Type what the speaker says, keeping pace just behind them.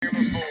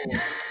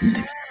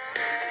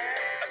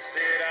I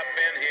said I've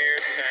been here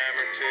a time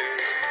or two.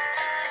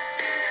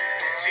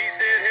 She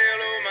said,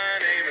 hello,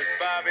 my name is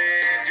Bobby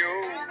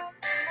Joe.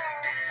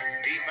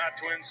 Meet my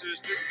twin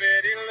sister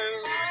Betty Lou.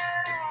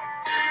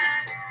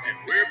 And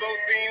we're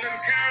both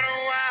feeling kind of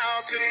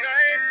wild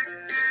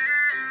tonight.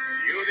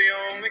 You're the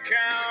only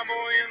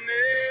cowboy in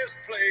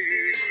this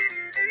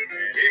place. And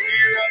if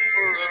you're up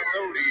for a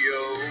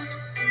rodeo,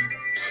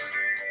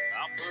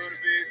 I'll put a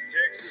big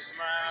Texas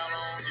smile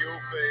on your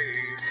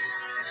face.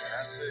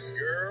 I said,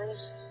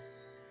 girls,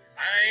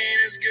 I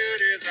ain't as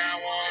good as I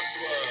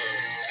once was.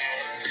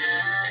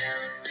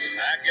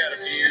 I got a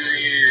few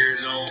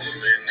years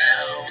older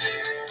now,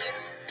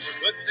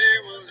 but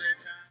there was a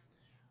time.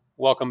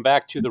 Welcome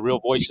back to the Real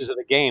Voices of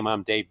the Game.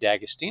 I'm Dave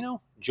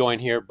Dagostino,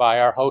 joined here by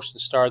our host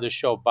and star of the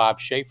show, Bob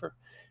Schaefer.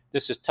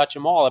 This is Touch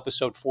 'Em All,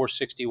 episode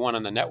 461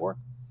 on the network.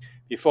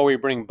 Before we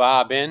bring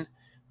Bob in,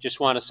 just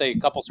want to say a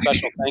couple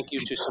special thank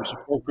you to some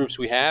support groups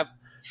we have.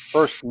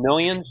 First,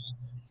 Millions.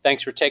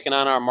 Thanks for taking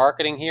on our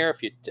marketing here.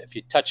 If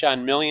you touch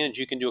on Millions,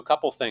 you can do a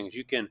couple things.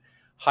 You can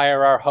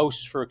hire our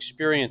hosts for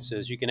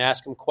experiences. You can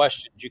ask them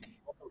questions. You can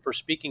book them for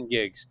speaking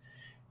gigs.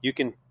 You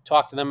can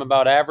talk to them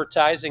about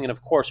advertising. And,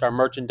 of course, our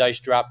merchandise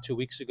dropped 2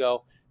 weeks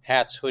ago,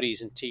 hats,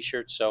 hoodies, and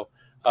T-shirts. So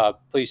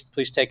please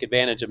take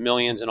advantage of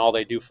Millions and all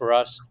they do for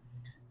us.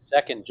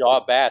 Second,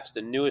 Jaw Bats,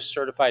 the newest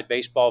certified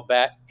baseball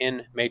bat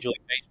in Major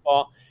League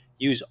Baseball.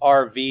 Use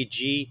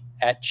RVG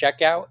at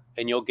checkout,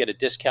 and you'll get a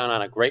discount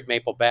on a great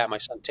maple bat. My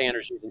son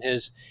Tanner's using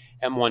his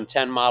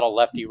M110 model,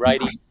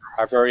 lefty-righty.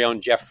 Our very own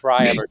Jeff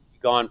Fry of our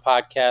Gone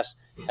podcast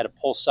had a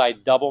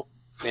pull-side double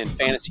in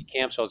fantasy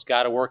camp, so it's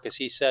got to work, as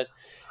he says.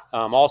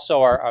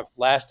 Also, our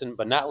last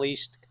but not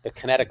least, the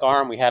kinetic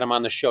arm. We had him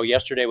on the show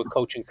yesterday with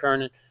Coach and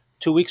Kernan.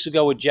 2 weeks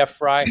ago with Jeff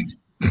Fry.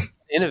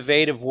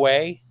 Innovative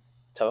way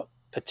to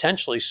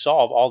potentially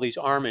solve all these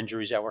arm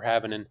injuries that we're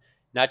having, and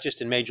not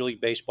just in Major League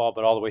Baseball,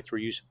 but all the way through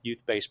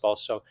youth baseball.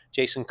 So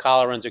Jason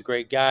Colleran's a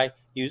great guy.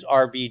 Use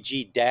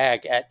RVG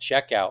DAG at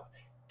checkout.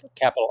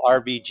 Capital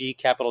RVG,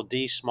 capital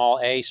D,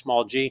 small A,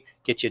 small G.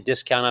 Get you a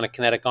discount on a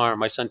kinetic arm.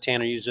 My son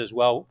Tanner uses it as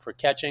well for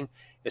catching.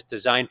 It's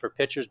designed for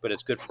pitchers, but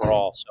it's good for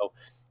all. So,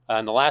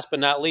 and the last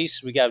but not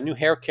least, we got a new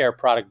hair care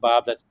product,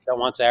 Bob, that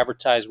wants to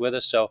advertise with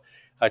us. So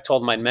I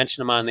told them I'd mention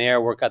them on the air,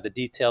 work out the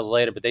details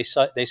later, but they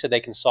said they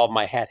can solve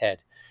my hat head.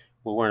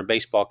 We're wearing a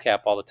baseball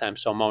cap all the time.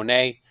 So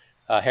Monet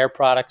hair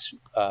products,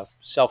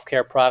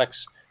 self-care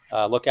products,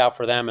 look out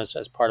for them as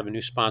part of a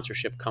new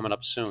sponsorship coming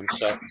up soon.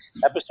 So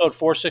episode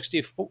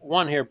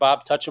 461 here,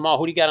 Bob. Touch them all.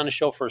 Who do you got on the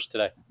show first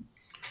today?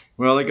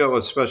 Well, I got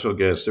a special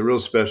guest, a real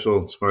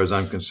special as far as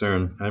I'm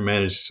concerned. I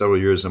managed several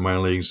years in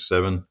minor leagues,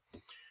 7.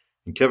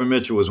 And Kevin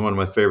Mitchell was one of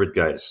my favorite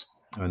guys.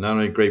 Not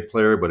only a great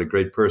player, but a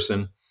great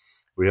person.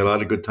 We had a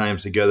lot of good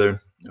times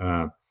together.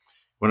 One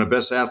of the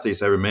best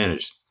athletes I ever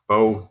managed.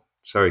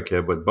 Sorry,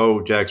 Kev, but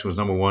Bo Jackson was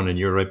number 1, and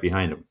you're right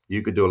behind him.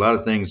 You could do a lot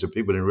of things that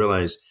people didn't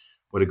realize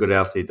what a good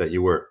athlete that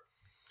you were.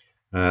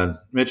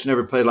 Mitch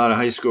never played a lot of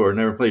high school or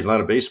never played a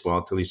lot of baseball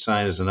until he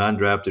signed as an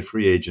undrafted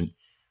free agent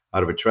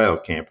out of a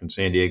tryout camp in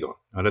San Diego.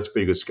 Now, that's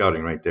pretty good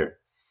scouting right there.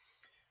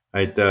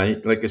 Like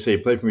I say,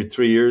 he played for me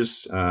 3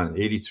 years,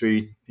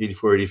 83,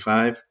 84,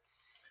 85.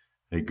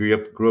 I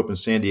grew up in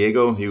San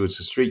Diego. He was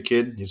a street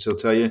kid. He'll still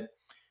tell you.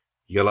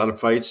 He got a lot of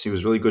fights. He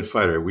was a really good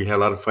fighter. We had a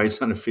lot of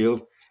fights on the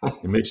field.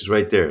 And Mitch is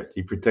right there.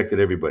 He protected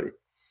everybody.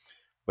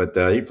 But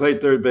he played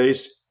third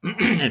base.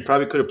 He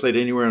probably could have played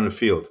anywhere on the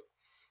field.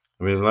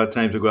 I mean, a lot of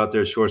times we go out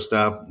there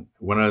shortstop.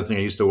 One other thing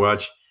I used to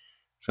watch,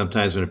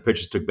 sometimes when the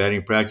pitchers took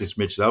batting practice,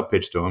 Mitch would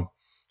outpitch to him.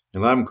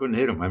 And a lot of them couldn't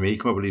hit him. I mean, he'd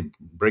come up with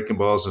breaking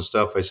balls and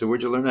stuff. I said,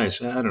 where'd you learn that? I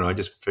said, I don't know. I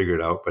just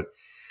figured it out. But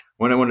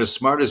one of the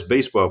smartest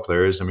baseball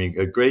players, I mean,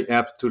 a great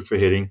aptitude for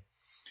hitting.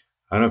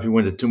 I don't know if he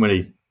went to too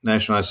many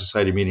National Honor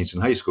Society meetings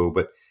in high school,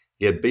 but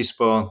he had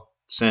baseball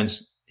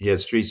sense. He had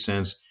street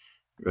sense.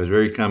 He was a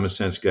very common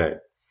sense guy.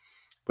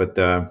 But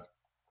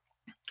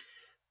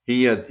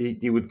he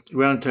went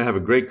on to have a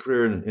great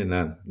career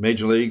in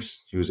major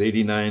leagues. He was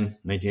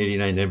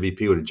 1989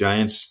 MVP with the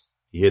Giants.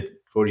 He hit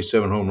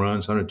 47 home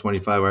runs,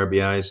 125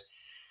 RBIs,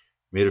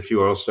 made a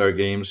few all-star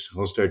games,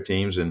 all-star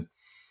teams, and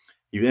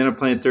he ended up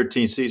playing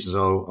 13 seasons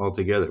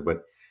altogether. But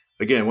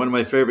again, one of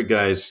my favorite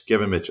guys,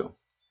 Kevin Mitchell.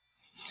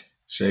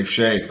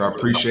 Schaef, I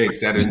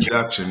appreciate that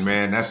introduction,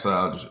 man. That's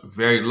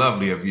very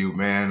lovely of you,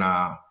 man.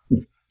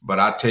 But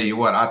I tell you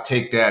what, I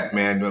take that,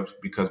 man,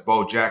 because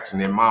Bo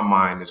Jackson, in my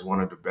mind, is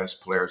one of the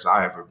best players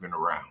I ever been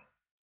around.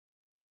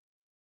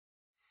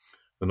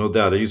 Well, no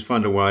doubt. He was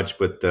fun to watch.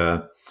 But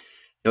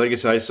like I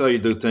said, I saw you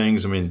do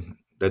things. I mean,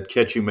 that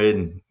catch you made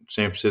in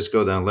San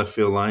Francisco down left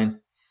field line,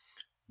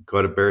 you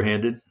caught it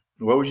barehanded.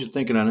 What was you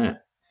thinking on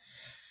that?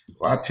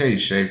 Well, I'll tell you,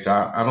 Schaef,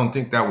 I don't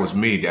think that was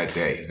me that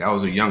day. That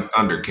was a young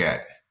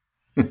Thundercat.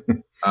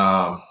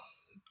 I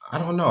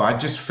don't know. I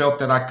just felt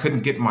that I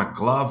couldn't get my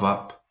glove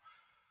up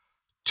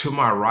to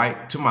my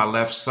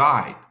left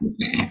side.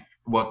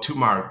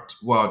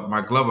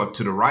 My glove up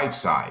to the right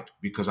side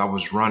because I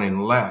was running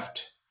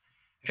left.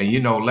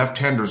 And,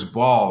 left-handers'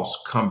 balls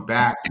come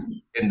back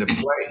into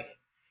play.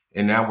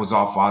 And that was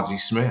off Ozzie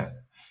Smith.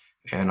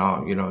 And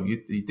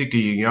you think of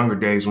your younger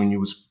days when you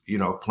was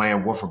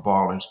playing wiffle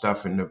ball and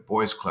stuff in the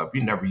boys club.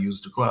 You never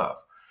used the glove.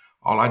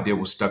 All I did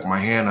was stuck my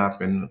hand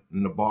up and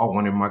the ball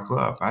went in my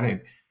glove. I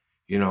didn't.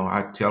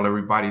 I tell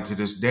everybody to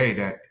this day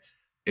that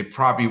it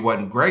probably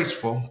wasn't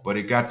graceful, but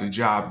it got the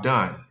job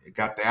done. It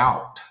got the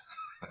out.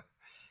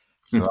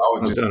 So I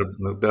would just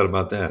No doubt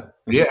about that.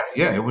 yeah,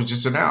 it was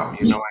just an out.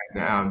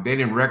 And, they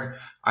didn't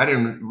I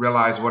didn't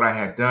realize what I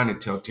had done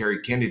until Terry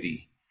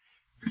Kennedy,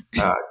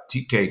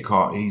 TK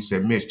called. He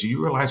said, "Mitch, do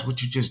you realize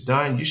what you just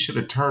done? You should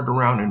have turned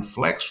around and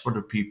flexed for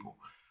the people."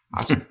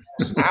 I said,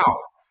 "It's an out.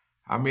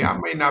 I mean, I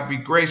may not be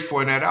graceful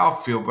in that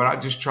outfield, but I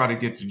just try to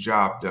get the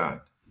job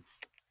done."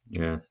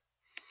 Yeah.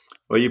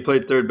 Well, you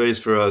played third base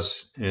for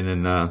us, and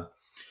then,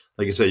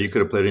 like I said, you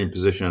could have played any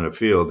position on the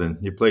field, and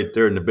you played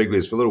third in the big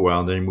leagues for a little while,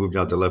 and then you moved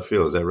out to left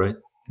field. Is that right?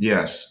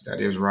 Yes, that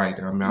is right.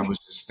 I mean, I was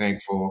just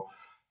thankful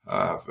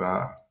of,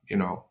 I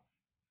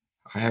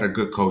had a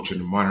good coach in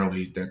the minor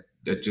league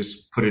that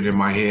just put it in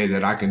my head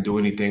that I can do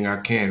anything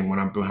I can when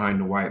I'm behind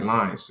the white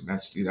lines. And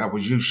that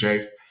was you,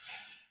 Schaef.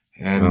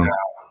 And Oh,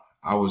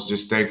 I was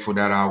just thankful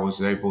that I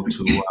was able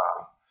to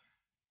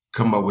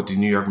come up with the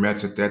New York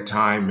Mets at that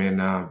time.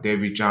 And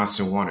Davey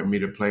Johnson wanted me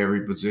to play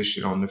every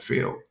position on the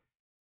field.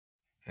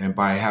 And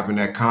by having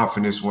that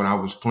confidence when I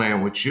was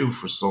playing with you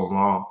for so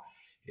long,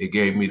 it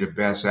gave me the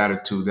best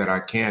attitude that I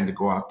can to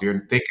go out there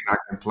and thinking I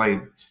can play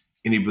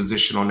any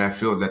position on that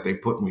field that they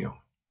put me on.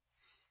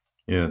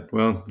 yeah.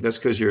 Well, that's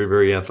because you're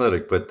very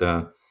athletic. But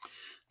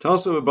tell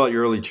us about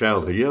your early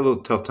childhood. You had a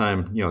little tough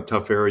time,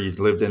 tough era you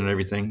lived in and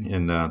everything,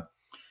 and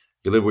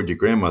you lived with your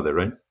grandmother,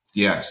 right?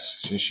 Yes,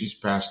 she's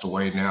passed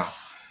away now.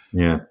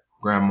 Yeah.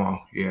 Grandma,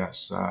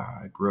 yes.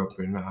 I grew up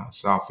in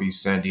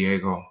Southeast San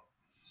Diego.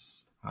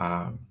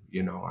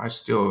 I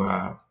still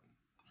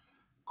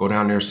go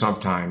down there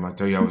sometime. I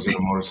tell you, I was in a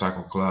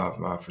motorcycle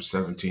club for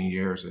 17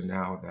 years, and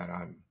now that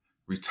I'm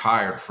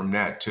retired from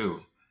that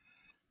too,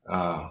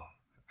 uh,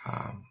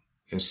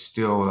 it's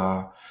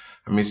still.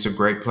 It's a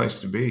great place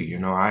to be.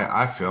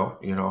 I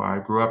felt. I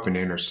grew up in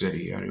the inner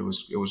city, and it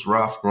was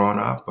rough growing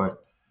up,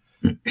 but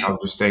I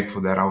was just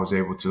thankful that I was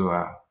able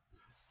to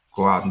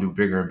go out and do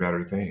bigger and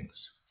better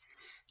things.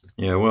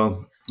 Yeah.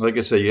 Well, like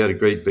I said, you had a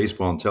great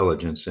baseball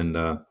intelligence, and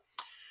I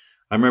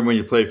remember when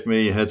you played for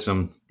me, we had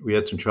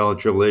some trial and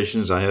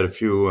tribulations. I had a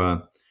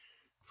few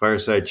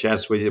fireside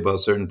chats with you about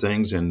certain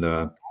things, and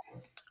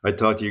I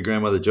talked to your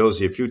grandmother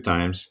Josie a few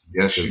times Yes,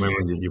 because she remember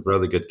did. when your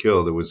brother got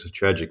killed, it was a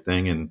tragic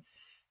thing. And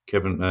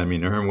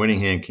Herm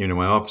Winningham came to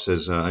my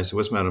office. I said,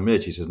 "What's the matter with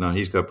Mitch?" He says, "No,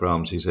 he's got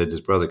problems." He said,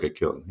 "His brother got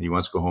killed. He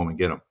wants to go home and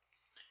get him."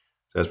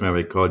 So that's why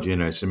I called you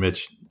in. I said,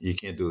 "Mitch, you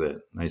can't do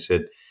that." And I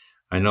said,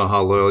 "I know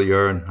how loyal you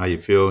are and how you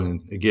feel.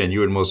 And again,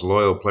 you were the most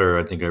loyal player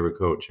I think I ever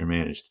coached or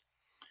managed.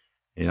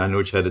 And I knew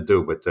what you had to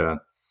do. But I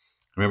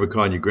remember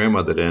calling your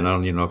grandmother then. I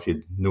don't even know if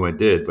you knew I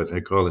did, but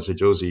I called and said,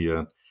 Josie,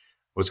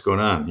 what's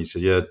going on?" He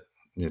said, "Yeah,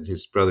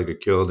 his brother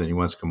got killed and he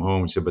wants to come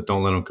home." He said, "But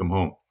don't let him come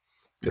home."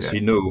 Because Yeah.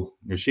 he knew,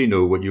 or she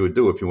knew, what you would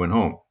do if you went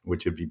home,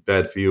 which would be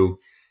bad for you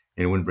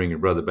and it wouldn't bring your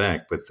brother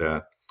back. But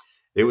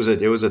it was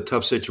a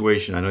tough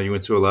situation. I know you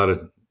went through a lot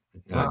of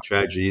Well,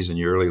 tragedies in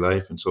your early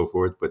life and so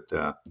forth, but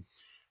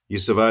you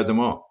survived them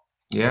all.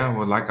 yeah,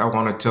 well, like I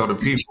want to tell the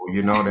people,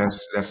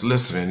 that's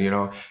listening,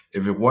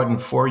 if it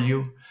wasn't for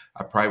you,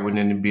 I probably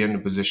wouldn't even be in the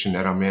position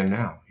that I'm in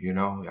now.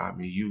 I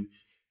mean,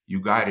 you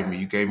guided me,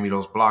 you gave me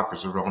those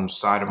blockers on the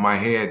side of my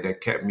head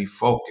that kept me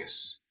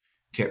focused,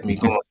 kept me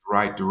going the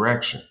right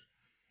direction.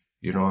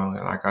 And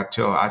like I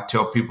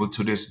tell people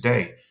to this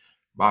day,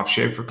 Bob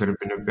Schaefer could have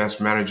been the best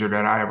manager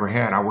that I ever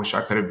had. I wish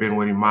I could have been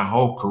with him my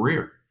whole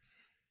career.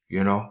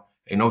 Ain't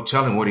no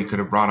telling what he could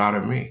have brought out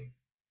of me.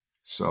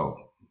 So,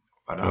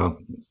 but Well,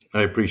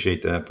 I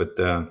appreciate that, but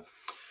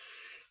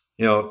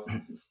you know,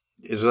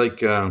 it's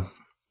like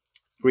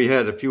we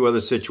had a few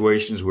other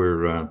situations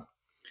where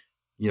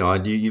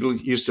you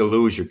used to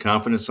lose your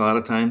confidence a lot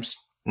of times,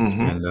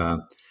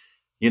 mhm.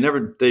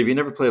 and Dave, you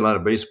never played a lot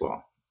of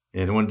baseball.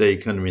 And one day he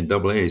come to me in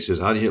Double A. He says,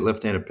 "How do you hit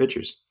left-handed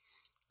pitchers?"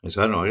 I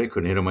said, "I don't know. I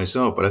couldn't hit them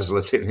myself, but I was a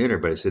left-handed hitter."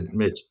 But I said,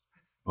 "Mitch,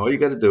 all you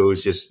got to do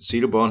is just see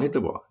the ball and hit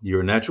the ball.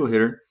 You're a natural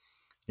hitter,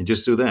 and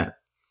just do that."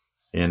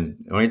 And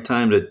the only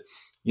time that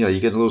you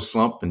get a little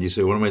slump and you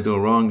say, "What am I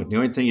doing wrong?" The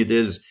only thing you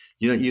did is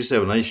you used to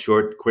have a nice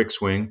short, quick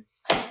swing.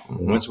 And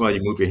Mhm. once in a while,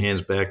 you move your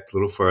hands back a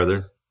little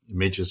farther. It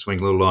made you swing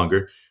a little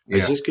longer. I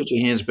Yeah. just get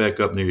your hands back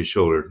up near your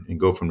shoulder and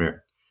go from there. I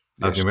don't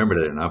know if Yes. you remember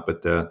that or not,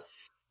 but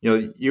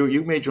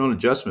you made your own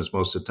adjustments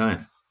most of the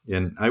time.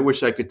 And I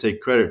wish I could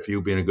take credit for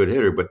you being a good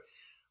hitter, but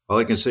all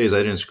I can say is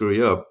I didn't screw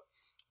you up.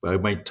 But I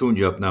might tune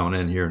you up now and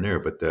then here and there.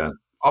 But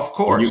Of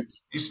course. you,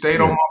 You stayed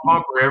on yeah, my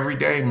bumper every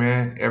day,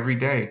 man. Every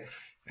day.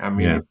 I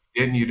mean, yeah,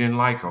 if you didn't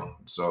like them.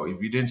 So if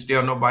you didn't stay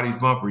on nobody's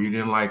bumper, you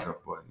didn't like them.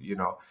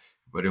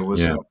 But it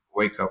was a yeah.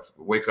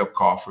 wake up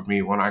call for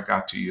me when I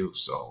got to you.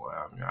 So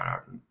I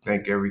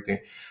thank everything.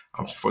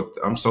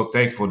 I'm so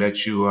thankful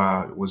that you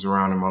was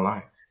around in my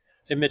life.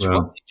 And Mitch, what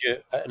Well, did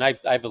you? And I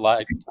have a lot.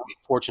 I'm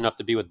fortunate enough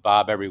to be with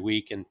Bob every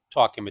week and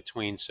talk in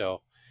between,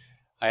 so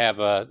I have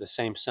the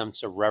same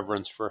sense of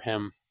reverence for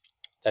him.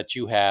 that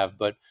you have,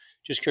 but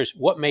just curious,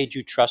 what made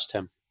you trust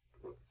him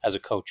as a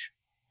coach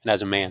and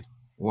as a man?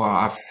 Well,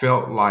 I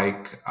felt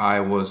like I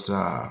was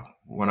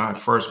when I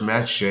first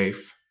met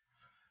Schaef,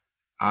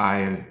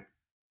 I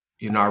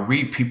I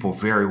read people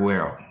very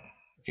well,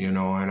 and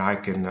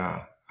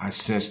I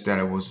sensed that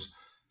it was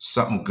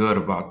something good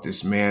about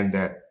this man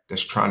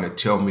that's trying to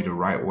tell me the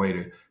right way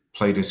to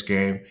play this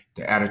game,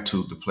 the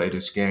attitude to play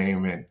this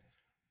game, and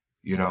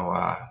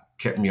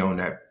kept me on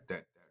that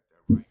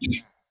right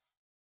path.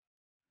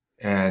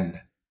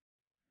 And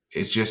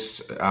it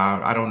just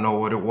I don't know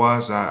what it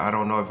was. I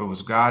don't know if it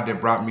was God that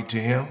brought me to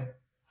him.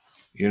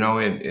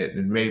 It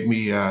made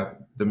me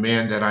the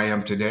man that I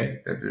am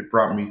today. That it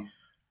brought me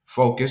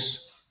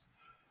focus.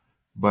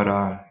 But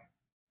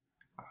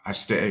I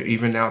stay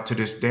even now to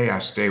this day. I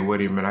stay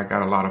with him, and I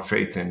got a lot of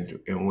faith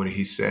in what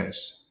he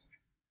says.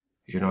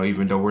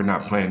 Even though we're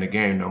not playing the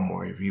game no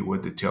more, if he were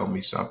to tell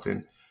me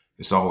something,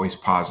 it's always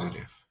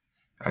positive.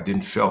 I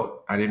didn't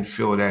feel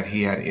that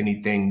he had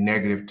anything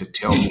negative to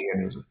tell me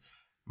in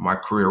my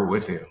career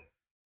with him.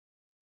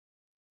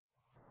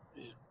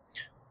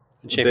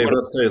 Dave,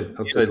 I'll tell you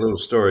a little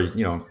story.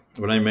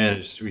 When I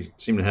managed, we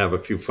seemed to have a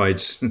few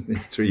fights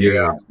 3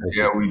 years.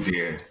 Yeah, we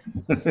did.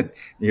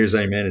 Years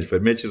I managed,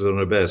 but Mitch was one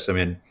of the best. I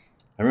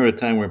remember a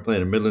time we were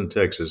playing in Midland,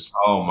 Texas.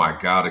 Oh my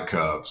God, the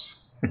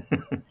Cubs!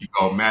 You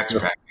go Max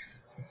Packing.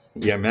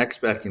 Yeah, Max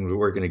Packing was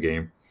working a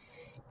game.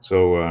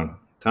 So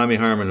Tommy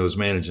Harmon was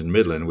managing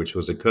Midland, which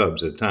was the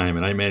Cubs at the time,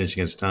 and I managed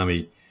against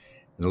Tommy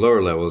in the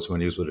lower levels when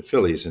he was with the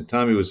Phillies. And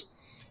Tommy was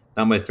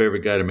not my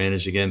favorite guy to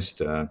manage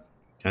against.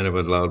 Kind of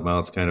a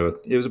loudmouth,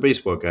 he was a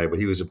baseball guy, but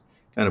he was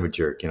kind of a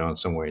jerk, in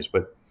some ways.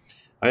 But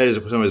I had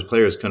some of his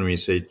players come to me and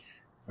say,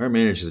 our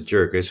manager's a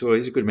jerk. I said, well,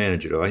 he's a good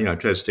manager, though. I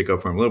try to stick up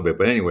for him a little bit.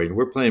 But anyway,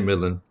 we're playing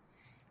Midland.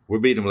 We're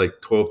beating him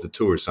like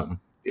 12-2 or something.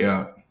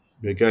 Yeah.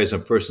 The guy's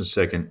on first and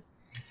second.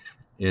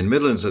 And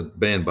Midland's a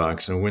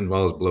bandbox, and wind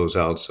always blows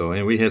out.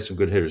 And we had some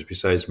good hitters.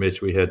 Besides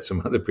Mitch, we had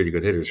some other pretty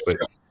good hitters. But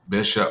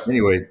Bishop.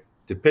 Anyway,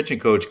 the pitching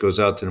coach goes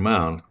out to the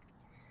mound.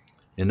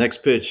 And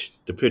next pitch,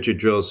 the pitcher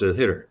drills the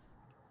hitter.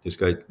 This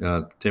guy,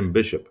 Tim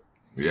Bishop.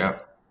 Yeah.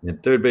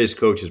 And third base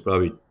coach is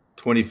probably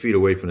 20 feet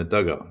away from the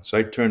dugout. So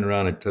I turned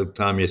around and told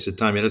Tommy, I said,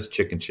 Tommy, that's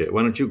chicken shit.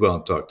 Why don't you go out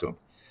and talk to him?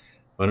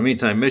 Well, in the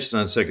meantime, Mitch is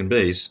on second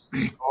base.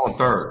 On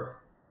third.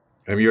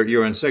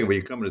 You're on second, but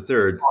you're coming to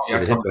third. Oh, yeah,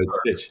 hit by the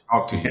pitch.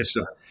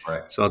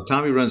 So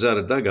Tommy runs out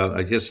of dugout.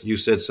 I guess you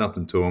said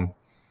something to him.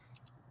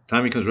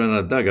 Tommy comes running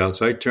out of dugout.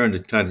 So I turned to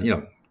try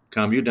to,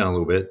 calm you down a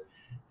little bit.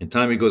 And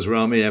Tommy goes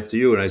around me after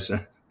you. And I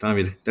said,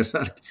 Tommy, that's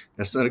not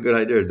a good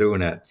idea doing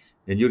that.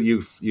 And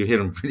you hit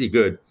him pretty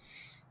good.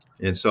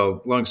 And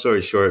so, long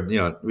story short,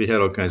 we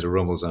had all kinds of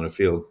rumbles on the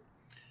field.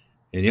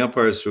 And the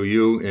umpires threw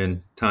you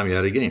and Tommy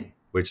out of the game,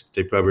 which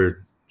they probably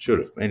should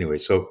have. Anyway,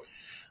 so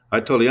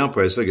I told the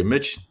umpires, look at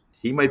Mitch,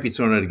 he might be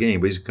thrown out of the game,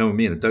 but he's coming with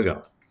me in the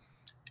dugout.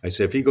 I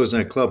said, if he goes in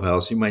that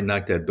clubhouse, he might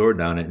knock that door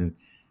down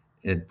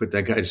and put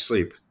that guy to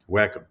sleep,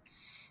 whack him.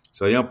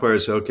 So the umpire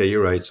said, okay,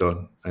 you're right.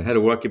 So I had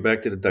to walk you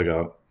back to the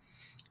dugout.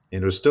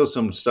 And there was still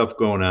some stuff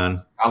going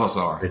on.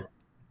 Salazar.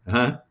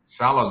 Huh?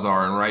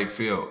 Salazar in right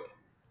field.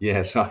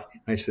 Yeah, so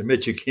I said,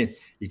 Mitch, you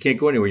can't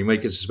go anywhere. You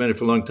might get suspended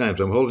for a long time.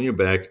 So I'm holding you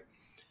back.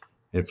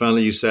 And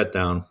finally you sat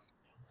down.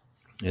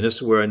 And this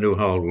is where I knew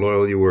how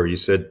loyal you were. You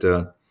said,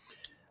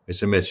 I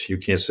said, Mitch, you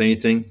can't say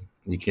anything.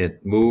 You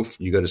can't move.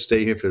 You got to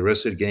stay here for the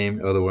rest of the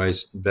game.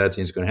 Otherwise, bad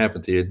things are going to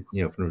happen to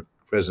you, from the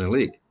president of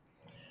the league.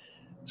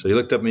 So he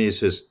looked up at me and he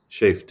says,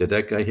 Schaef, did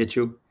that guy hit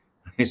you?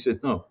 I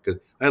said, no,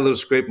 because I had a little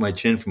scrape on my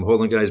chin from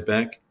holding the guy's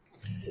back.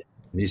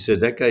 And he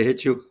said, that guy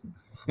hit you?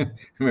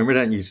 Remember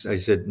that? And I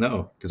said,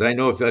 no, because I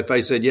know if I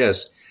said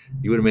yes,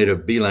 you would have made a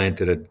beeline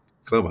to the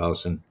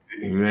clubhouse. And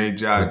you ain't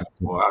judging.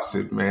 Well, I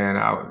said, man,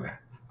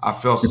 I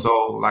felt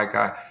so like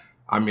I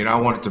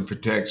wanted to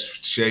protect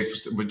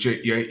Schaefer, but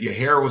your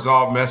hair was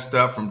all messed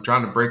up from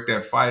trying to break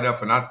that fight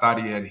up, and I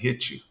thought he had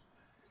hit you.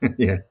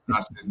 Yeah.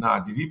 I said, nah,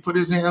 did he put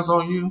his hands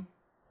on you?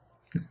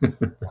 I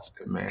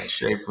said, man,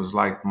 Schaefer was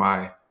like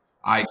my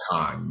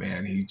icon,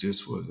 man. He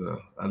just was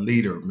a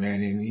leader,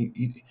 man.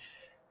 And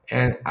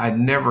and I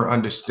never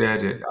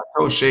understood it. I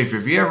told Schaefer,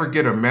 if you ever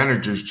get a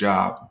manager's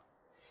job,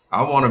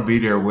 I want to be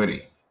there with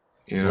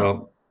him.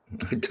 Well,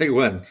 I tell you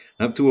what,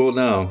 I'm too old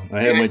now. I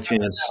had my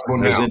chance. I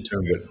was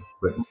intern,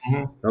 but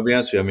I'll be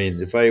honest with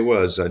you. If I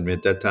was, at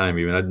that time,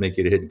 even I'd make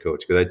you the hitting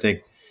coach because I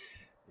think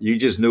you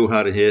just knew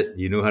how to hit.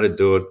 You knew how to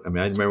do it. I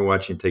remember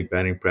watching you take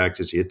batting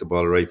practice. You hit the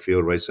ball to right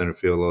field, right center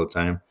field all the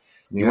time.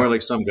 You weren't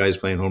like some guys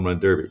playing home run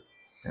derby.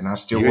 And I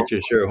still hit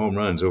your share of home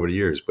runs over the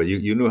years, but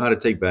you knew how to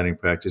take batting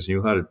practice. You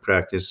knew how to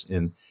practice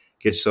and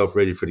get yourself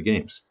ready for the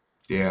games.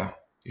 Yeah,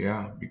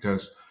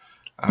 because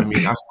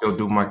I still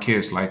do my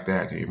kids like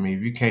that. If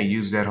you can't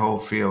use that whole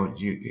field,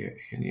 you're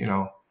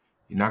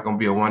not going to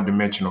be a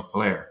one-dimensional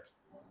player.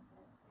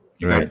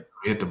 You got to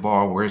hit the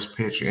ball where it's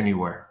pitched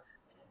anywhere.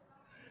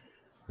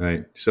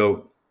 Right.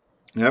 So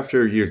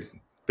after your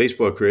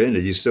baseball career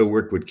ended, you still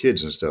worked with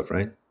kids and stuff,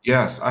 right?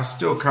 Yes, I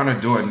still kind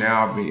of do it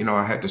now. But,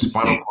 I had the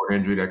spinal cord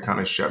injury that kind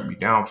of shut me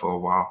down for a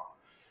while.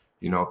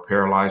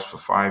 paralyzed for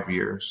 5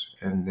 years.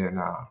 And then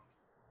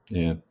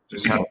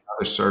just had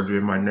another surgery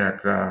in my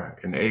neck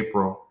in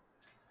April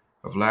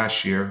of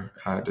last year.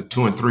 The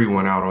 2 and 3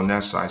 went out on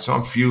that side. So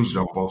I'm fused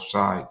on both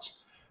sides.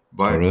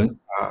 But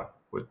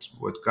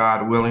with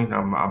God willing,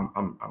 I'm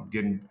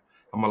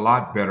a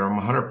lot better. I'm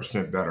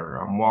 100% better.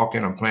 I'm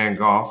walking, I'm playing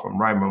golf, I'm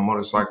riding my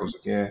motorcycles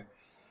again.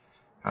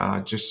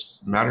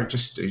 Just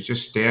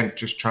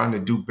trying to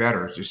do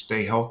better, just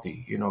stay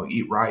healthy,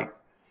 eat right,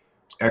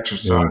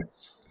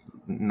 exercise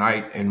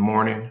night and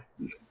morning,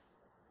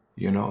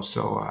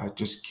 so I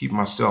just keep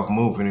myself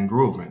moving and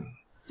grooving,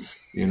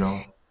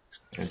 and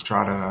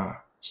try to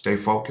stay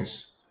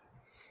focused.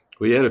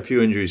 Well, you had a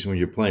few injuries when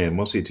you're playing,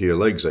 mostly to your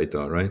legs, I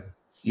thought, right?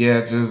 Yeah,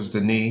 it was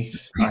the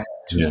knees. I had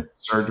 2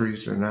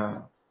 surgeries, and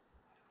how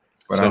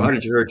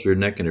did you hurt your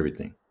neck and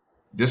everything?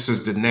 This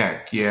is the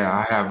neck. Yeah,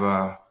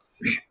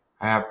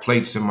 I have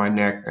plates in my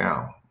neck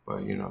now,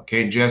 but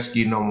can't jet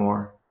ski no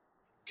more.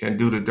 Can't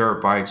do the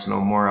dirt bikes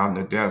no more out in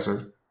the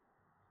desert.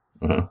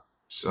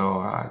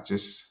 So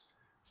just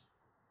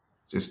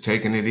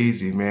taking it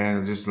easy,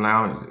 man. Just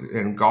lounge,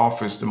 and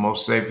golf is the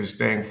most safest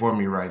thing for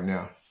me right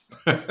now.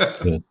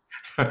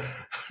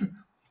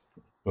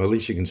 Well, at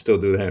least you can still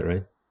do that,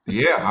 right?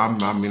 Yeah, I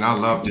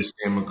love this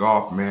game of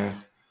golf,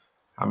 man.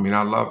 I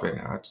love it.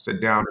 I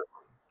sit down.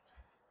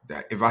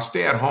 If I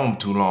stay at home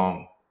too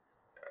long,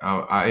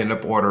 I end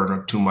up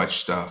ordering too much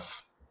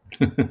stuff.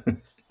 It's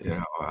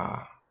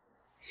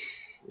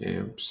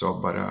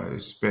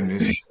been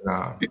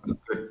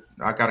good.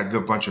 I got a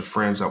good bunch of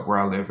friends up where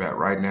I live at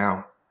right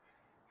now,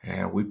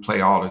 and we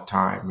play all the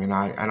time. And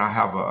I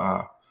have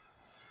a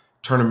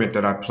tournament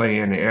that I play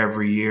in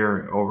every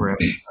year over at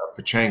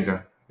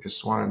Pachanga.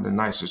 It's one of the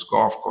nicest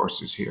golf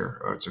courses here.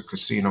 It's a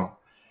casino.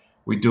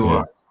 We do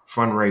a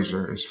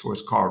fundraiser.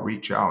 It's called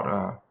Reach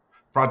Out,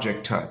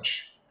 Project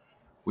Touch.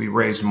 We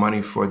raise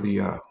money for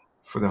the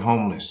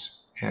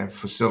homeless and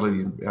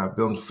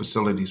building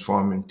facilities for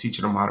them and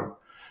teaching them how to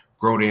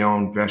grow their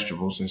own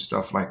vegetables and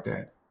stuff like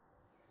that.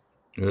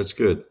 That's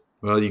good.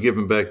 Well, you're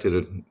giving back to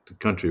the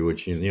country,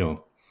 which,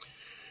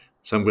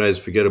 some guys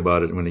forget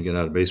about it when they get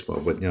out of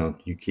baseball, but,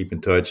 you keep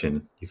in touch,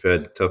 and you've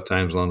had tough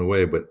times along the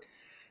way, but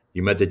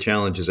you met the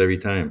challenges every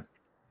time.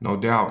 No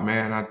doubt,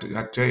 man. I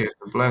tell you,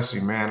 it's a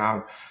blessing, man.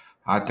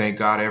 I thank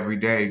God every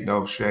day,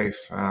 Schaef,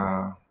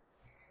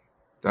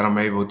 that I'm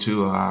able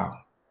to,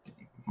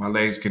 my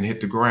legs can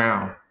hit the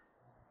ground,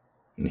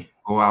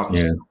 go out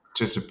and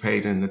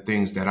participate in the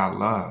things that I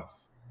love,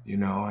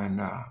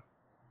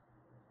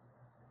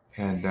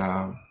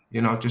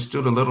 just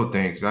do the little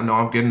things. I know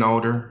I'm getting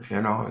older,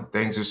 and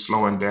things are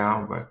slowing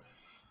down, but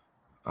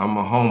I'm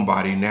a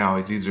homebody now.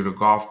 It's either the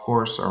golf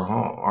course or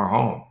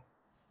home.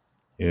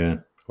 Yeah.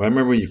 Well, I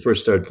remember when you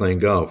first started playing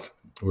golf.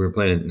 We were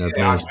playing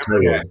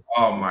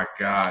Oh my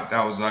God,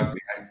 that was ugly.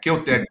 I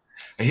killed that.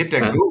 I hit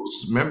that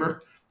goose.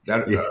 Remember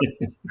that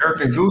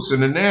American goose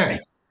in the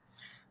net.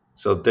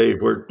 So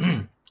Dave,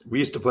 we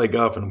used to play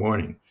golf in the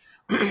morning.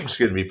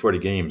 Excuse me, before the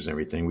games and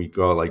everything. We'd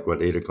go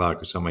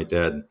 8:00 or something like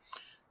that. And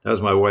that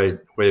was my way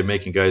of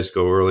making guys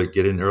go early,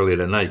 get in early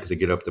that night because they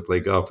get up to play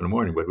golf in the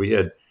morning. But we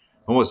had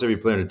almost every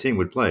player on the team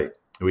would play.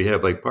 We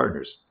have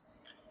partners.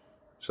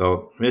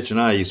 So Mitch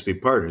and I used to be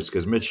partners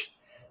because Mitch,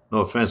 no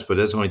offense, but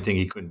that's the only thing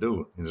he couldn't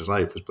do in his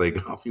life was play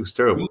golf. He was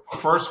terrible. He was the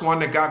first one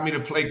that got me to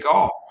play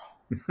golf.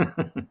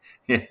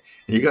 Yeah,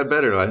 you got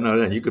better. I know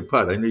that. You could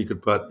putt. I knew you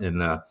could putt,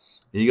 and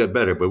you got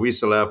better. But we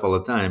used to laugh all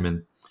the time.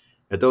 And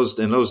in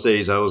those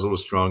days, I was a little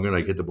stronger, and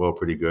I could hit the ball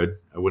pretty good.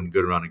 I wasn't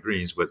good around the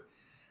greens, but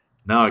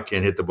now I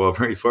can't hit the ball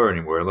very far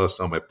anymore. I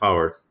lost all my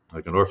power,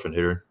 like an orphan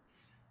hitter.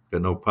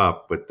 Got no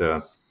pop, but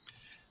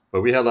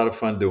we had a lot of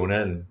fun doing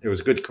that, and it was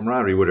a good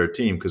camaraderie with our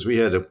team because we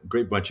had a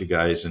great bunch of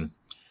guys. And the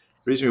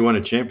reason we won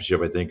a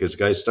championship, I think, is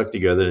guys stuck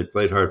together. They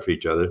played hard for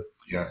each other.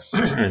 Yes.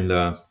 And,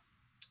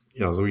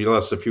 so we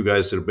lost a few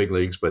guys to the big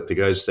leagues, but the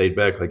guys stayed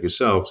back like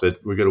yourself, said,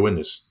 we're going to win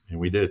this. And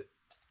we did.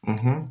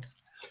 Mm-hmm.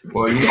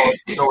 Well, you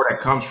know where that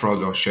comes from,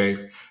 though,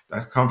 Schaef.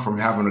 That comes from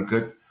having a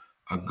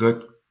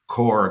good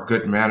core, a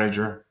good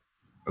manager,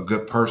 a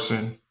good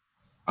person,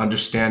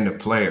 understand the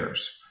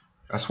players.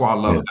 That's why I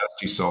love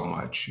Dusty so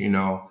much,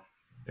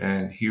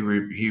 And he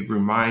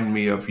reminded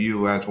me of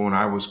you as when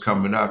I was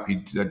coming up.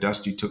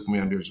 Dusty took me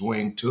under his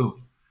wing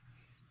too,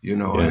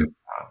 and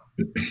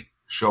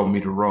showed me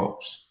the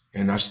ropes.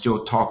 And I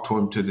still talk to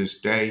him to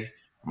this day.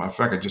 Matter of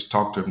fact, I just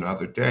talked to him the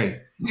other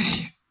day.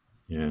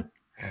 Yeah.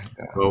 And,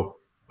 well,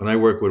 when I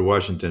worked with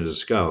Washington as a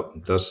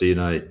scout, Dusty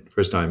and I,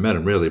 first time I met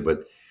him really,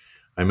 but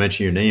I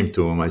mentioned your name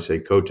to him. I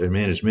said, Coach, I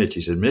managed Mitch.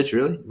 He said, Mitch,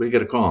 really? We got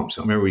to call him.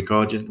 So remember we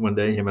called you one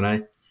day, him and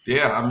I?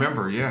 Yeah, I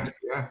remember. Yeah.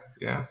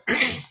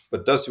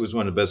 But Dusty was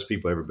one of the best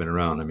people I've ever been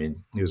around. I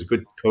mean, he was a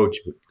good coach,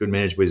 good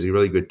manager, but he's a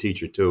really good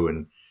teacher too.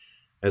 And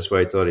that's why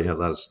I thought he had a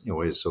lot of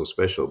ways so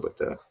special. But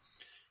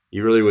he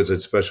really was a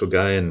special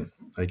guy. And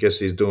I guess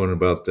he's doing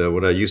about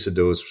what I used to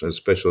do as a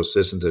special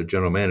assistant to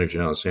general manager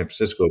now in San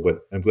Francisco.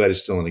 But I'm glad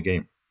he's still in the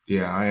game.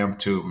 Yeah, I am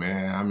too,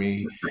 man. I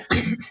mean,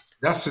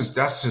 that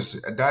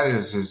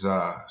is his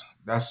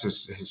That's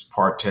his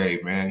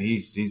partay, man.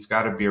 He's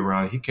got to be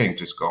around. He can't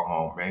just go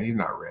home, man. He's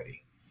not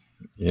ready.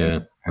 Yeah.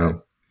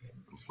 Well,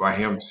 By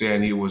him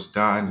saying he was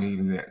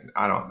done,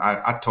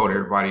 I told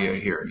everybody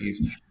here,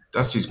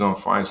 Dusty's gonna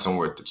find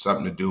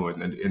something to do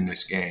in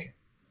this game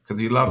because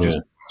he loves it so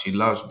much. He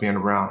loves being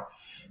around.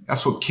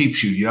 That's what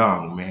keeps you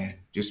young, man.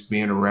 Just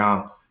being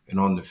around and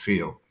on the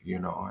field,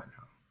 And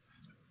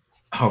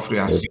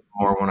hopefully, I see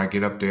more when I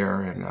get up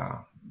there and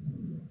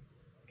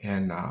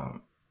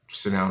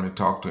sit down and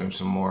talk to him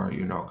some more,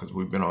 because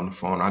we've been on the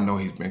phone. I know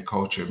he's been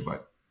coaching,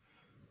 but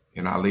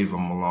I leave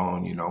him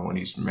alone, when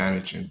he's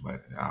managing.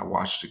 But I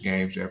watch the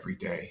games every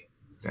day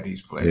that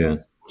he's played. Yeah.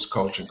 Was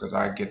coaching because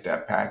I get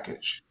that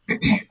package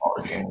all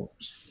the games.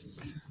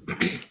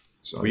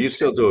 So well, you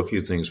still do a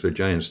few things for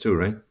Giants too,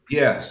 right?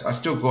 Yes, I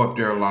still go up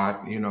there a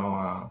lot,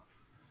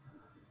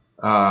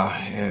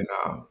 and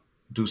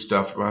do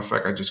stuff. Matter of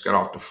fact, I just got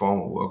off the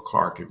phone with Will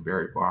Clark and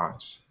Barry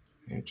Bonds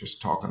and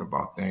just talking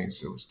about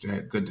things. It was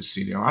good to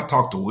see them. I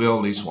talk to Will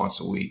at least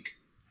once a week.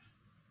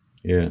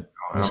 Yeah,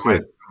 that's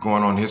good.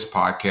 Going on his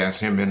podcast,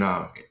 him and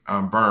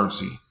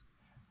Bernsey.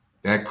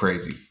 That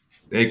crazy.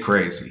 They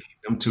crazy.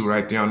 Them two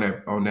right there on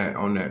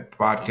that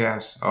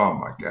podcast. Oh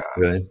my God.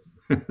 Right.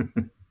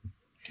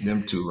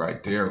 Them two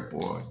right there,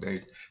 boy.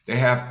 They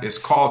have, it's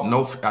called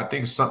I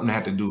think it's something that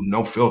had to do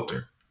no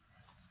filter.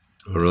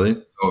 Oh,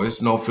 really? So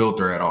it's no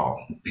filter at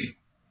all.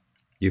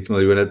 You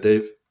familiar with that,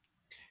 Dave?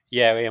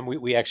 Yeah, and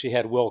we actually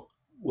had Will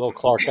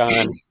Clark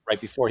on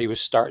right before he was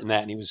starting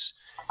that, and he was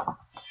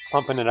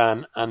pumping it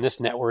on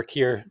this network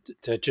here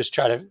to just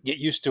try to get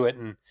used to it.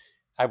 And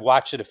I've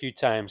watched it a few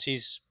times. He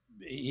is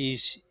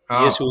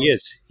who he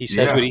is. He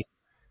says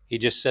he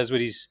just says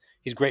what he's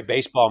great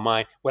baseball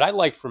mind. What I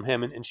liked from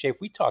him, and Schaef,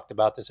 we talked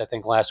about this, I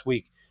think, last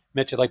week.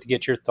 Mitch, I'd like to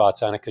get your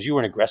thoughts on it because you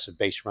were an aggressive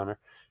base runner.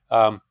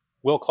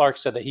 Will Clark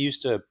said that he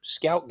used to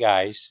scout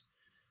guys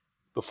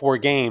before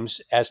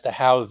games as to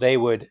how they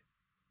would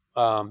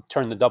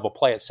turn the double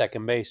play at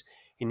second base.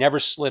 He never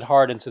slid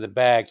hard into the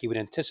bag. He would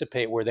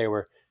anticipate where they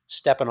were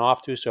stepping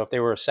off to. So if they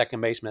were a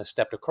second baseman that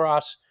stepped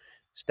across,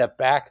 stepped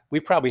back, we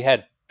probably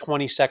had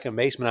 20 second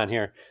basemen on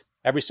here.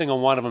 Every single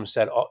one of them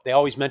said, they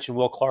always mentioned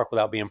Will Clark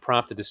without being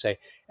prompted to say,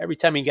 every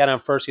time he got on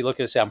first, he looked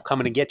at us and said, I'm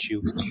coming to get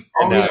you.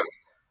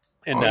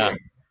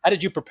 How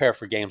did you prepare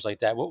for games like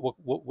that?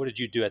 What did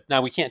you do?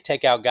 Now, we can't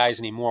take out guys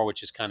anymore,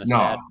 which is kind of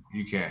sad. No,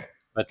 you can't.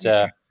 But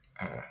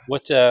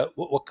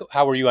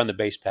how were you on the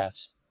base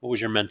paths? What was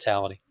your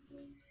mentality?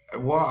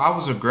 Well, I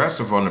was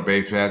aggressive on the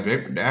base path.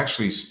 They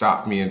actually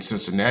stopped me in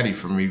Cincinnati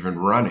from even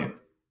running,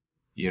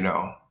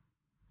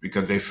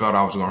 because they felt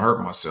I was going to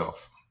hurt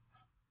myself.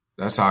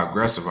 That's how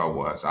aggressive I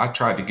was. I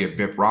tried to get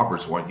Bip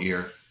Roberts one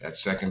year at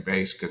second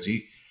base because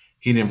he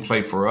didn't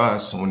play for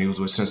us when he was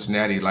with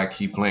Cincinnati like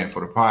he playing for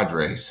the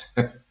Padres.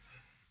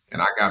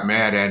 And I got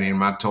mad at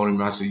him. I told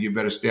him, I said, you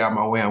better stay out of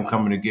my way. I'm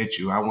coming to get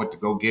you. I went to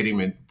go get him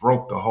and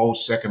broke the whole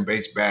second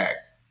base bag.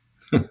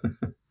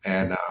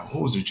 And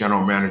who was the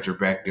general manager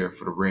back there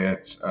for the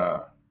Reds?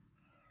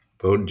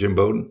 Jim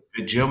Bowden.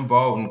 Jim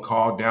Bowden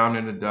called down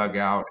in the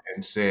dugout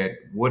and said,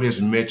 what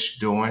is Mitch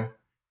doing?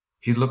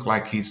 He looked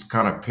like he's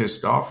kind of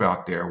pissed off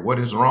out there. What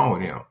is wrong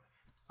with him?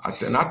 I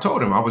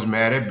told him I was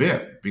mad at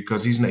Bip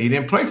because he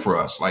didn't play for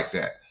us like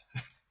that,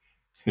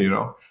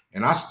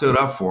 And I stood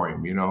up for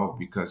him,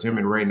 because him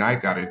and Ray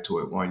Knight got into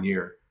it one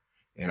year,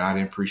 and I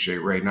didn't appreciate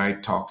Ray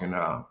Knight talking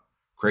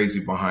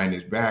crazy behind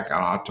his back.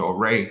 I told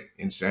Ray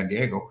in San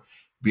Diego,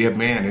 be a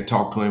man and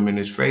talk to him in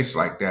his face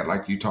like that,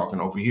 like you talking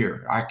over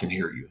here. I can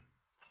hear you.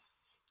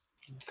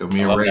 Because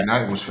me and Ray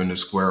Knight was finna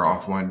square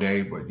off one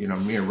day, but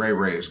me and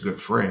Ray is good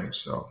friends,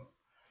 so.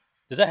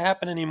 Does that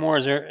happen anymore?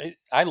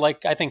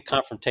 I think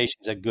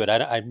confrontations are good.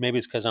 Maybe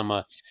it's because I'm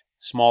a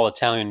small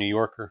Italian New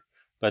Yorker,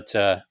 but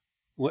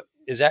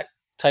is that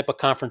type of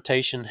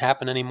confrontation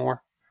happen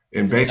anymore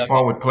in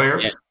baseball with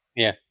players?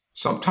 Yeah.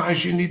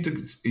 Sometimes you need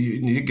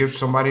to give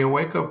somebody a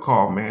wake up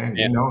call, man.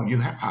 Yeah.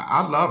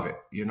 I love it.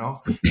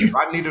 If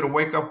I needed a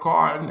wake up call,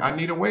 I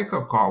need a wake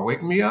up call.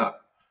 Wake me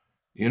up.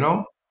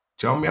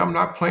 Tell me I'm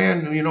not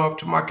playing, up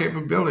to my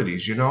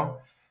capabilities.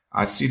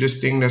 I see this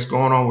thing that's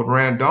going on with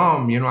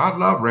Random. I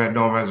love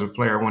Random as a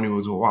player when he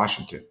was with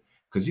Washington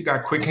because he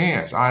got quick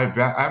hands. I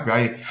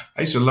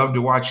used to love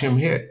to watch him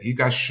hit. He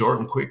got short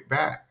and quick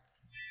bat.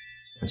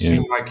 It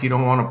seemed like he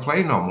don't want to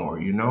play no more.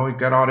 He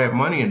got all that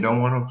money and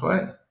don't want to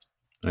play.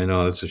 I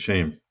know, that's a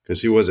shame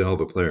because he was a hell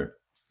of a player.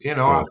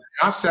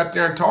 I sat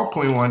there and talked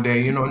to him one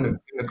day, in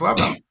the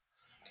clubhouse.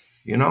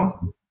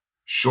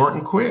 Short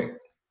and quick.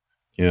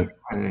 Yeah.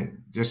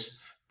 And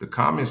just the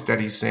comments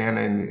that he's saying,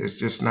 and it's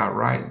just not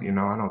right.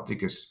 I don't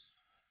think it's,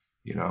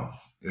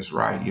 it's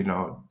right.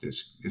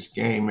 This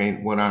game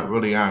ain't what I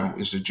really am.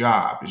 It's a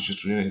job. It's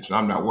just,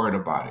 I'm not worried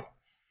about it.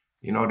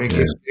 They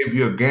give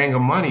you a gang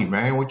of money,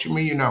 man. What you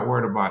mean you're not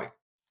worried about it?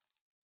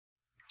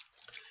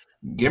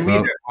 Give me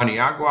that money.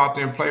 I'll go out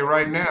there and play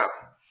right now.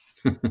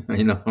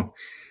 I know.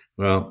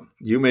 Well,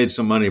 you made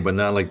some money, but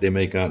not like they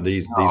make out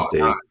these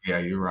days. Yeah,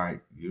 you're right.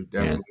 You're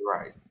definitely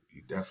right.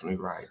 You're definitely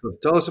right. So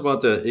tell us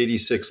about the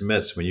 '86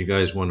 Mets when you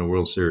guys won the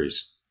World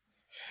Series.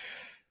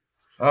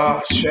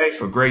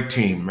 Schaefer, great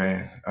team,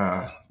 man.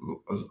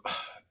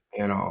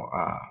 You know,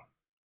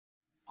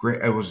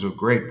 great. It was a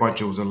great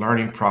bunch. It was a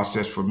learning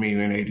process for me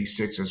in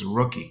 '86 as a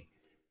rookie.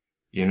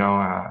 You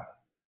know,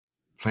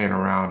 playing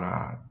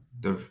around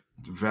the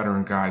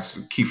veteran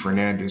guys, Keith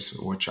Fernandez,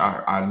 which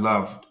I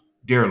loved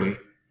dearly,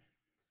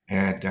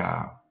 and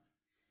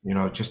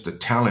just the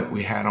talent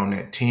we had on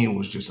that team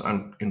was just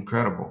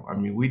incredible. I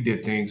mean, we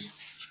did things.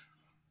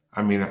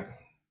 I mean,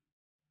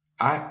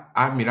 I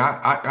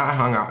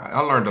hung out. I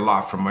learned a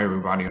lot from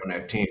everybody on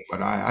that team.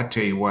 But I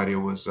tell you what, it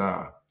was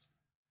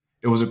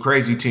a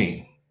crazy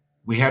team.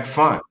 We had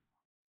fun,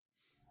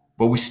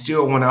 but we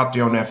still went out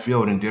there on that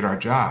field and did our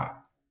job.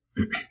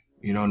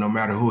 No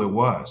matter who it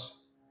was.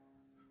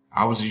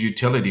 I was a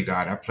utility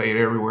guy. I played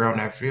everywhere on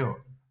that field.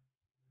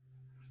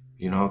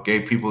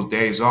 Gave people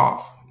days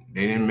off.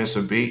 They didn't miss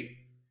a beat.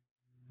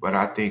 But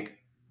I think,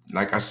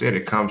 like I said,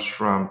 it comes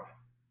from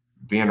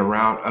being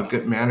around a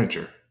good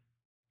manager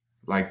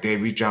like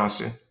Davey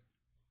Johnson.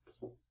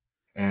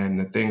 And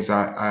the things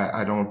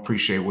I don't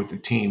appreciate with the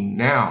team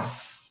now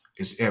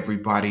is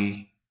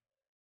everybody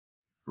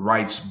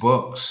writes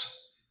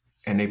books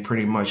and they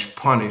pretty much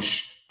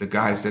punish the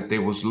guys that they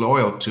was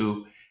loyal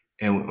to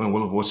and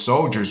was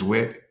soldiers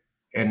with,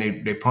 and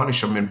they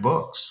punish them in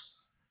books.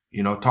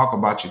 Talk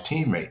about your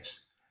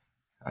teammates.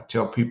 I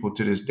tell people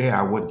to this day,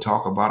 I wouldn't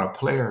talk about a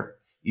player,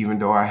 even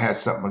though I had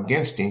something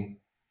against him.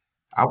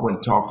 I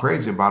wouldn't talk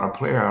crazy about a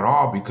player at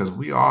all because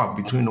we are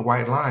between the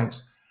white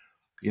lines.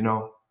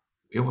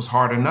 It was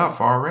hard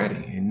enough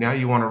already. And now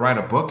you want to write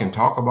a book and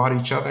talk about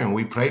each other and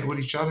we played with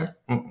each other?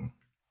 Mm-mm.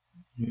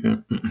 Yeah.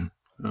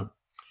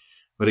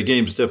 But the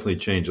game's definitely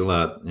changed a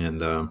lot.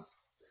 And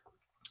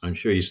I'm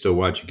sure you still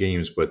watch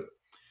games, but,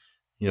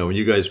 when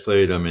you guys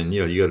played, I mean,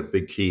 you got a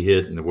big key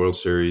hit in the World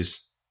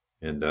Series.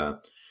 And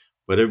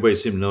but everybody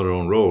seemed to know their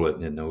own role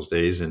in those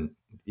days. And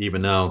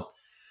even now,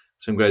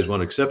 some guys want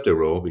to accept their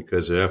role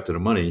because they're after the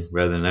money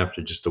rather than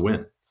after just the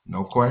win.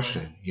 No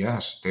question.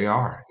 Yes, they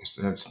are. It's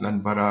nothing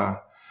but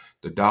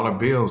the dollar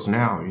bills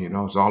now.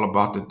 It's all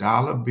about the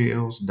dollar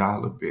bills,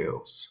 dollar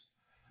bills.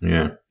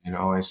 Yeah.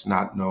 It's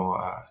not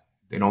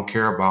they don't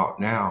care about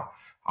now.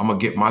 I'm going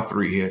to get my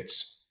 3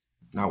 hits,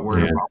 not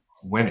worried about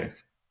winning.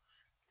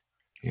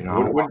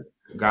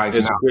 Guys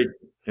as now.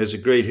 As a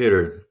great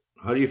hitter,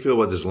 how do you feel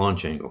about this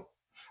launch angle?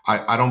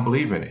 I don't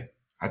believe in it.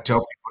 I tell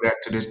people that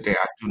to this day.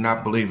 I do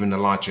not believe in the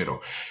launch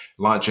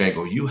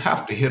angle. You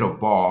have to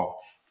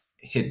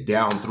hit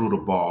down through the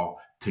ball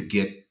to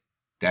get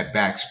that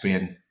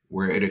backspin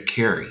where it'll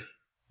carry.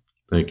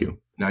 Thank you.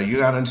 Now, you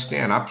got to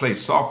understand, I played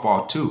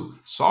softball too.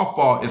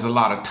 Softball is a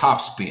lot of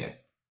top spin.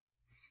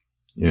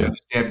 Yeah. You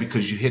understand?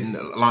 Because you're hitting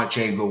the launch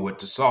angle with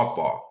the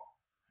softball.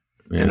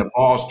 Yeah. And the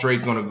ball's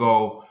straight going to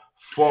go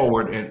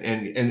forward and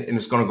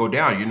it's going to go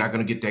down. You're not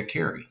going to get that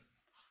carry.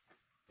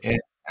 And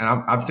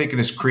I'm thinking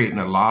it's creating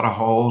a lot of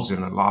holes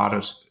and a lot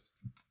of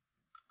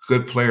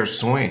good player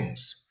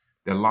swings,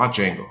 the launch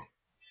angle.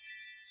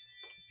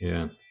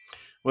 Yeah.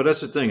 Well,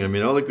 that's the thing. I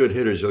mean, all the good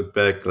hitters, you look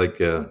back like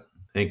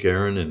Hank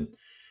Aaron and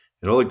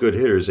all the good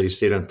hitters, they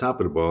stayed on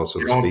top of the ball, so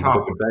to speak, with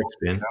the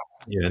backspin.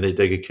 Yeah, and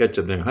they could catch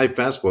up. High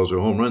fastballs were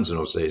home runs in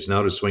those days. Now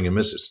they're swing and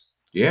misses.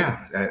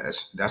 Yeah,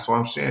 that's what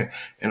I'm saying.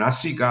 And I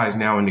see guys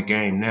now in the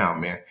game now,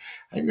 man.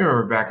 I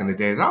remember back in the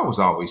days, I was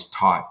always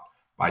taught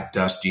by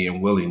Dusty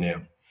and Willie and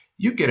them.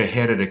 You get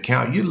ahead of the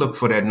count, you look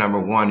for that number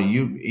 1 and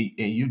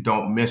you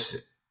don't miss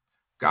it.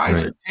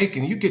 Guys are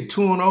taking, you get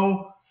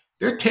 2-0,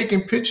 they're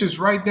taking pitches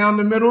right down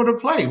the middle of the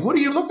plate. What are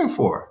you looking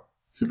for?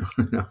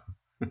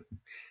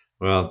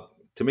 Well,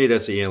 to me,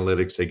 that's the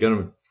analytics. They got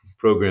them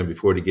programmed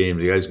before the game.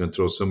 The guy's going to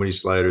throw so many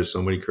sliders,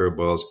 so many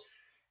curveballs,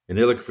 and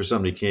they're looking for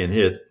something he can't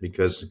hit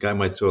because the guy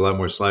might throw a lot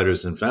more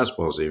sliders than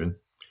fastballs even.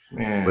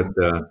 Man.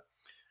 But,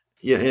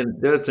 yeah,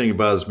 and the other thing that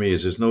bothers me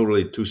is there's no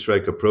really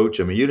 2-strike approach.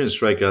 I mean, you didn't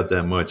strike out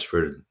that much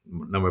for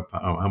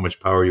how much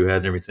power you had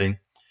and everything.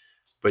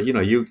 But,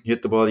 you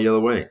hit the ball the other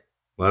way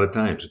a lot of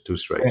times with 2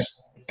 strikes.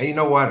 And you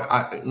know what?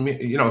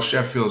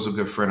 Sheffield's a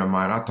good friend of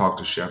mine. I talk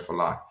to Schaef a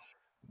lot.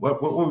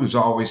 What we was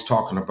always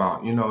talking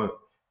about,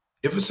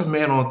 if it's a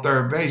man on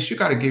third base, you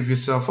got to give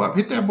yourself up.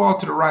 Hit that ball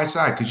to the right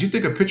side because you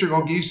think a pitcher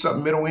going to give you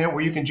something middle in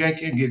where you can jank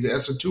in and get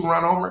that's a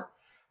 2-run homer.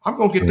 I'm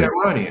going to get that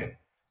run in.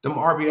 Them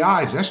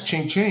RBIs, that's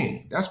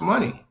ching-ching. That's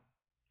money.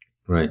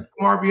 Right. Them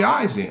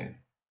RBIs in.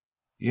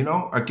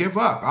 I give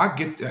up.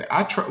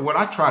 What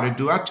I try to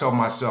do, I tell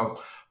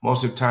myself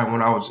most of the time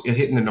when I was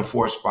hitting in the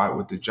 4th spot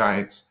with the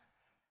Giants,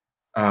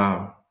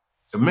 the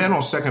man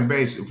on second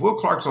base, if Will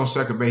Clark's on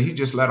second base, he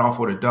just let off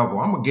with a double.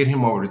 I'm going to get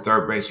him over to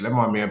third base, let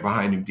my man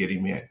behind him get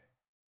him in.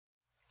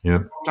 Yeah.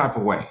 Some type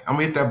of way. I'm going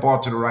to hit that ball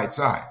to the right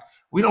side.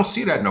 We don't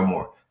see that no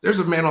more. There's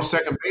a man on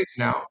second base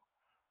now.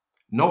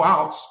 No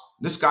outs.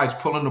 This guy's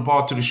pulling the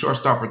ball to the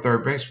shortstop or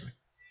third baseman.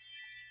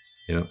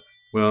 Yeah.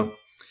 Well,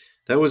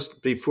 that was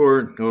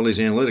before all these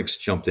analytics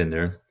jumped in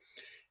there.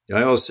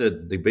 I always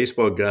said the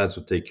baseball gods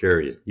will take care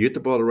of you. You hit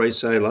the ball to the right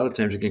side, a lot of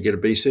times you can get a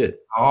base hit.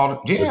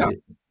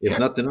 If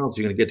nothing else,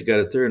 you're going to get the guy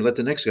to third and let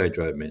the next guy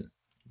drive him in.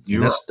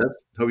 That's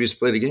how you used to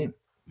play the game.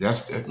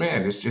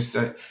 Man. It's just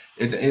that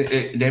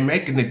they're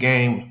making the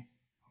game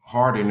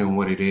harder than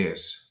what it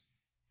is.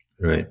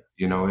 Right.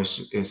 You know,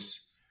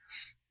 it's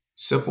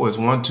simple as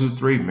 1, 2,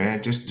 3,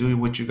 man. Just do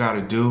what you got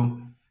to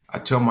do. I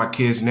tell my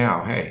kids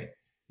now, hey,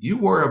 you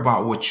worry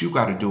about what you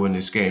got to do in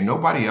this game.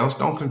 Nobody else.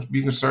 Don't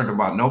be concerned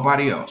about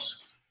nobody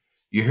else.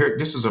 You hear?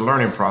 This is a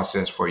learning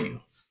process for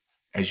you.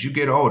 As you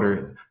get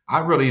older, I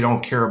really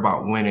don't care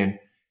about winning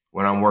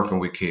when I'm working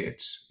with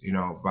kids. You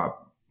know,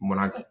 about when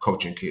I'm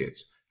coaching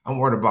kids. I'm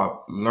worried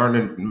about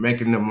learning,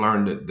 making them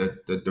learn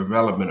the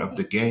development of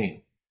the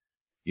game.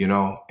 You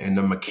know, and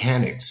the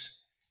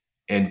mechanics,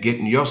 and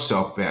getting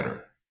yourself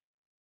better.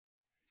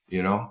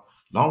 You know,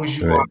 long as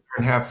you go out Right. there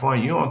and have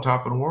fun, you're on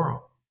top of the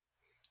world.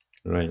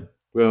 Right.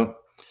 Well,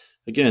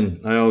 again,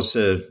 I always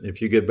said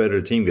if you get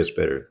better, the team gets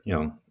better. You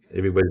know,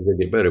 everybody's gonna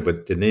get better.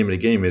 But the name of the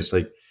game is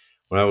like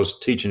when I was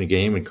teaching the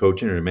game and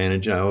coaching or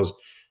managing, I always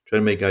try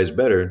to make guys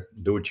better.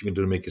 Do what you can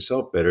do to make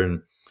yourself better.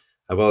 And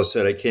I've always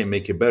said I can't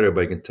make you better,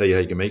 but I can tell you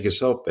how you can make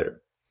yourself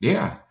better.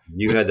 Yeah.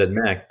 You But had that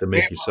knack to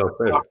make yourself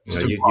better.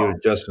 You know, you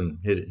adjust and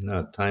hit it,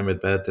 time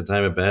at bat to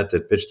time at bat,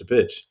 to pitch to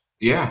pitch.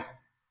 yeah,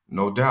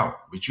 no doubt.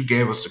 But you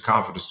gave us the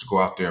confidence to go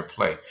out there and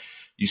play.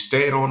 You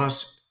stayed on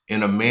us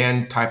in a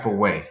man type of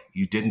way.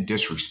 You didn't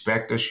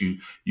disrespect us. You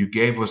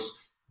gave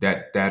us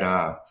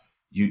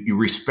you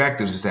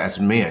respected us as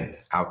men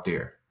out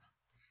there.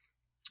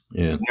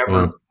 Yeah.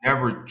 You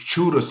never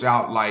chewed us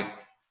out, like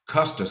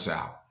cussed us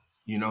out.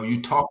 You know,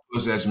 you talk to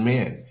us as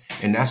men,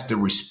 and that's the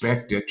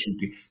respect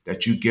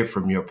that you get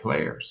from your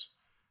players.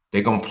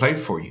 They're gonna play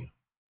for you.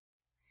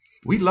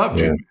 We loved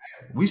you. Yeah.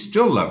 Man. We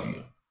still love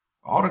you.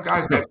 All the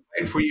guys that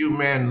played for you,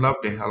 man, love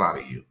the hell out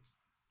of you.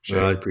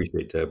 Well, I Shay.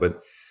 appreciate that.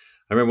 But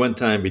I remember one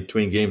time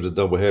between games of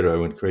doubleheader, I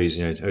went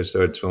crazy. I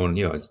started throwing,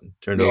 I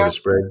turned over Yeah, the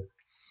spread.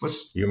 but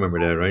You remember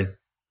that, right?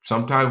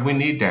 sometimes we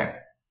need that.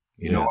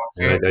 You know Yeah. what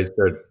I'm And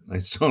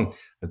saying?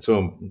 I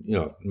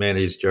throw,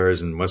 mayonnaise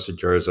jars and mustard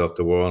jars off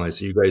the wall. And I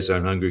said, you guys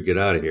aren't hungry, get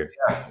out of here.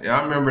 Yeah,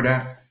 I remember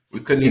that. We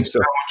couldn't eat So,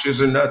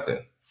 sandwiches or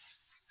nothing.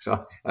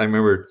 so I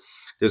remember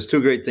there's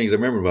two great things I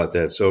remember about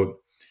that. So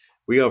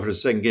we offered a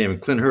second game,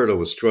 and Clint Hurdle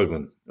was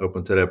struggling up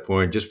until that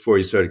point, just before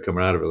he started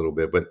coming out of it a little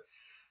bit. But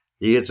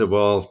he hits a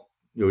ball.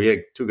 We had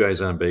two guys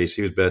on base.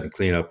 He was batting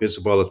cleanup. Hits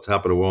the ball at the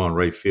top of the wall in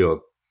right field,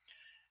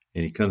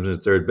 and he comes into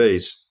third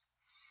base.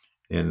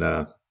 And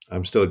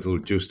I'm still a little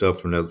juiced up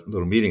from that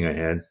little meeting I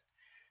had.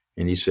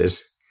 And he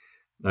says,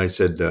 I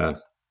said,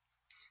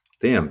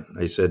 damn.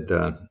 I said,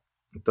 I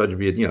thought you'd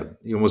be,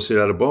 you almost hit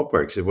out of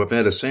ballpark. He said, well, if I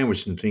had a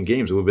sandwich in between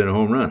games, it would have been a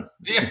home run.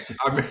 Yeah,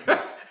 I mean,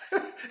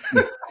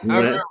 You I know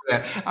remember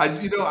that?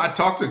 that. I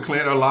talked to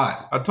Clint a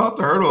lot. I talked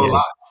to Hurdle a Yeah.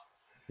 lot.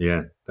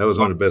 Yeah. That was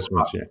one of the best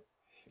ones. Yeah.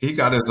 He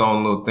got his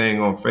own little thing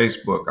on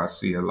Facebook. I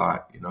see a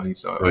lot. You know,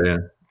 he's Oh, always, yeah.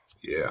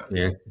 yeah,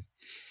 Yeah.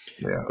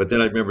 yeah. But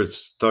then I remember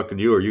talking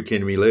to you, or you came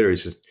to me later. He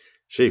says,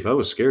 Schaef, I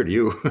was scared of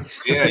you.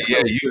 Yeah,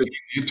 yeah.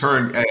 You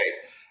turned. Hey,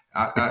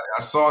 I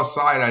saw a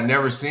side I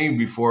never seen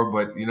before,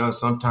 but you know,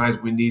 sometimes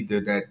we need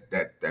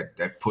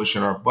that push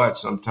in our butt.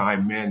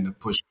 Sometimes men to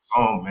push us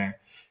on, man.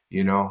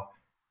 You know,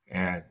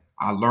 and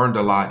I learned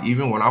a lot.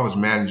 Even when I was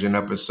managing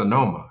up at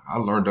Sonoma, I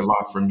learned a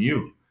lot from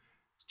you.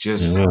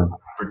 Just Yeah.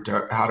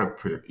 how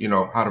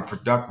to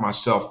product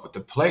myself with the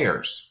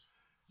players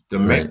to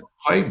make Right. them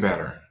play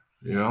better.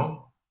 You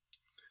know,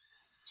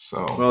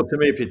 so Well, to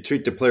me, if you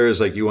treat the players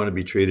like you want to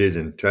be treated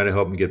and try to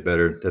help them get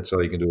better, that's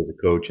all you can do as a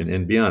coach.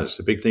 And be honest.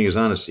 The big thing is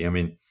honesty. I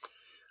mean,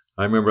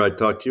 I remember I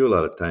talked to you a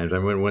lot of times. I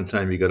remember one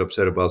time you got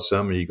upset about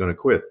something and you're going to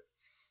quit.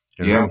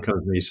 And yeah, Herm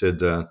comes to me and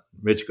said,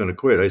 Mitch going to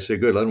quit. I said,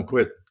 good, let him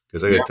quit.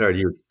 Because I yeah, got tired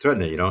of you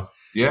threatening it.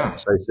 yeah,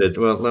 So I said,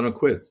 well, let him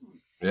quit.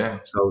 yeah.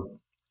 So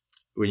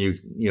when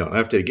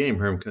after the game,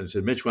 Herm comes and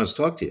said, Mitch wants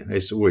to talk to you. I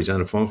said, well, he's on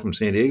the phone from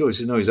San Diego. He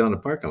said, no, he's out in the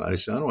parking lot. I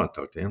said, I don't want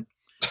to talk to him.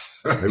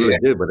 I really Yeah,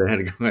 did, but I had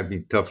to go. I'd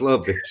be tough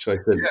love there. So I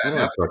said, I yeah, don't want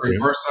that's to talk to him.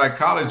 reverse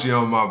psychology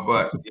on my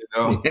butt, you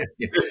know. Yeah,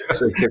 yeah.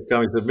 So he kept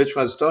coming. He said, Mitch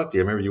wants to talk to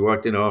you. I remember you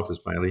walked in the office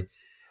finally,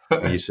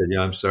 and you said,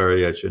 yeah, I'm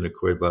sorry. I shouldn't have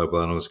quit, blah,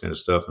 blah, and all this kind of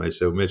stuff. And I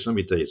said, well, Mitch, let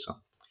me tell you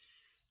something.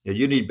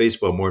 You need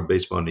baseball more than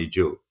baseball needs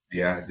you.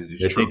 Yeah,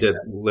 I think that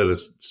let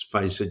us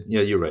find. He said,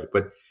 yeah, you're right.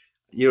 But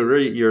you're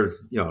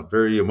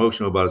very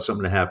emotional about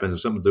something that happened,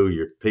 something to do with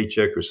your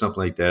paycheck or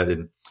something like that.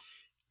 And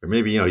or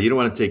maybe, you don't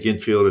want to take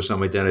infield or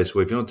something like that. I said,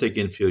 well, if you don't take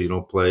infield, you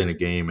don't play in a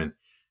game. And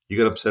you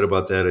got upset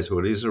about that. I said,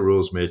 well, these are the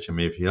rules, Mitch. I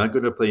mean, if you're not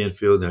good to play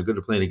infield, you're not good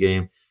to play in a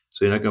game,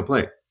 so you're not going to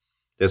play.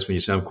 That's when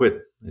you say, I'm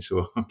quitting. I said,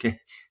 well, okay.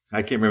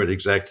 I can't remember the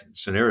exact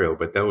scenario,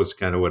 but that was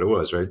kind of what it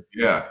was, right?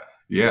 yeah,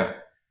 yeah.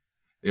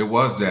 It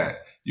was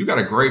that. You got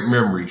a great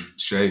memory,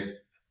 Shay.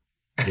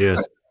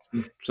 Yes.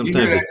 You hear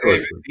Sometimes that, it's short.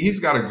 David? He's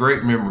got a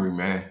great memory,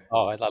 man.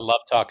 Oh, I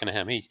love talking to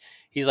him.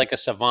 He's like a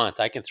savant.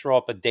 I can throw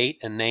up a date,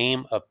 a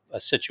name, a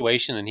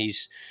situation, and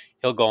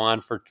he'll go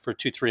on for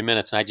 2-3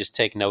 minutes, and I just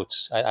take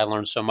notes. I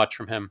learn so much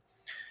from him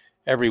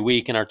every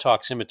week in our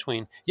talks in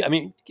between. Yeah, I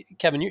mean,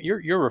 Kevin,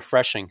 you're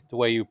refreshing the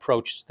way you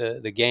approach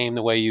the game,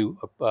 the way you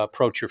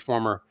approach your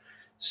former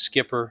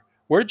skipper.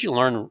 Where did you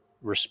learn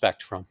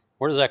respect from?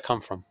 Where does that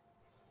come from?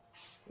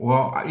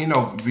 Well,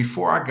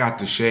 before I got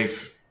to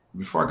Schaef,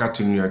 before I got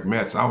to the New York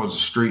Mets, I was a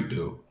street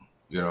dude.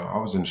 I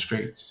was in the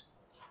streets.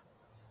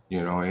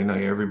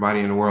 Everybody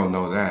in the world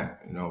know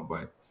that.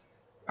 But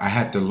I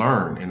had to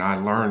learn, and I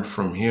learned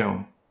from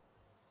him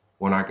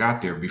when I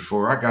got there.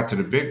 Before I got to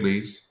the big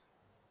leagues,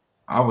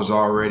 I was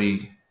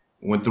already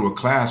went through a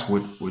class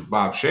with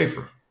Bob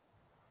Schaefer.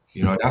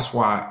 That's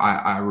why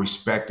I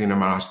respect him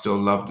and I still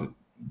love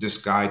this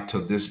guy to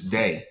this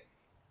day.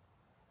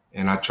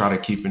 And I try to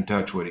keep in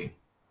touch with him.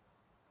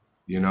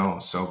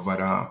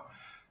 But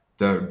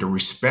the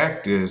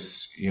respect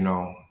is,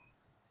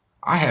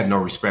 I had no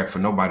respect for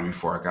nobody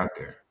before I got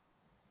there.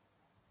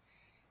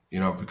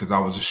 Because I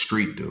was a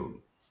street dude.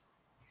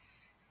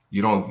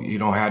 You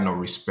don't have no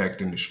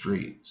respect in the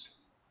streets.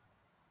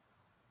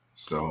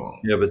 So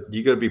Yeah, but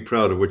you got to be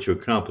proud of what you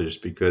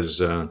accomplished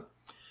because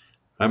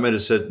I might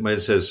have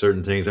said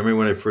certain things. I remember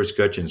when I first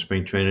got you in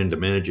spring training, the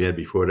manager you had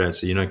before that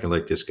said, "You're not gonna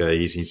like this guy.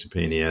 He's a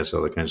pain in the ass,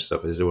 all that kind of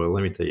stuff." I said, "Well,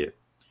 let me tell you,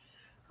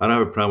 I don't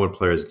have a problem with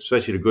players,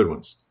 especially the good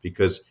ones,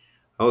 because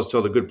I always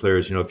tell the good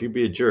players, if you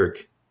be a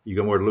jerk, you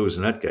got more to lose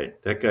than that guy.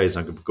 That guy's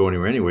not going to go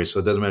anywhere anyway, so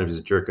it doesn't matter if he's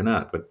a jerk or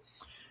not." But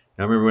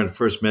I remember when I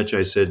first met you,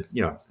 I said,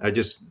 I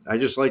just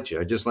liked you.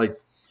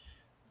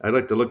 I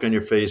like the look on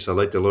your face. I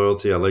like the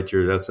loyalty. I like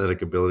your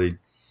athletic ability.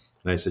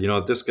 And I said,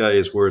 if this guy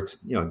is worth,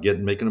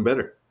 making him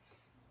better.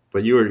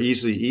 But you were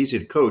easy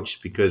to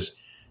coach because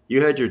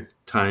you had your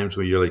times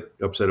where you're like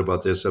upset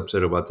about this,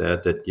 upset about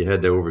that you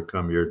had to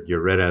overcome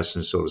your red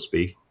assness, so to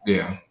speak.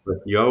 yeah, But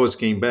you always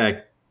came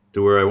back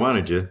to where I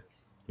wanted you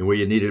and where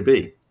you needed to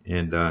be.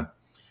 And I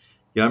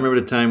remember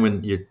the time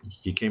when you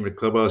came to the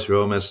clubhouse, you're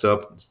all messed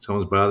up,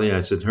 someone's bothering you. I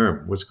said,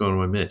 Herm, what's going on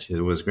with Mitch?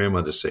 His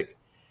grandmother's sick.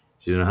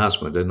 She's in the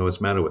hospital. Doesn't know what's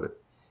the matter with her.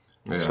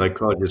 So yeah, I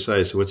called you aside.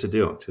 I said, what's the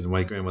deal? I said,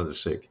 my grandmother's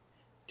sick.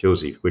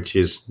 Josie, which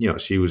is,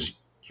 she was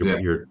yeah.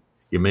 your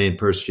main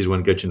person. She's the one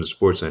who got you into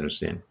sports, I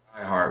understand.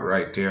 My heart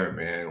right there,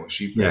 man. When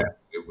she Yeah. passed,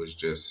 it was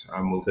just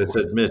I moved So I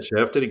quick. said, Mitch,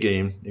 after the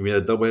game, we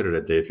had a doubleheader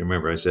that day, if you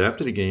remember. I said,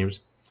 after the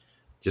games,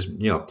 just,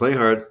 play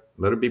hard,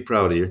 let her be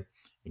proud of you,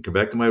 and come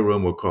back to my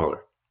room, we'll call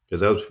her. Because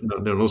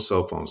there were no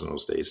cell phones in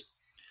those days.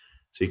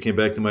 So you came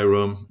back to my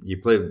room. You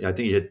played, I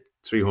think you hit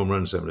 3 home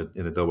runs in a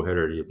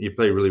doubleheader. You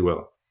played really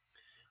well.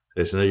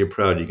 I said, now you're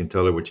proud. You can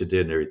tell her what you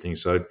did and everything.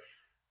 So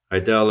I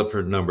dialed up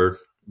her number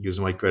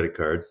using my credit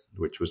card,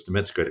 which was the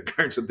Mets credit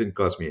card, so it didn't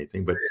cost me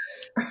anything. But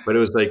it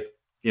was like,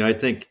 I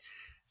think,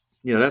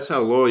 that's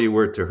how loyal you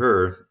were to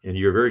her, and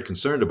you're very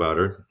concerned about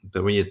her.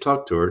 That when you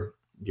talked to her,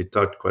 you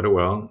talked quite a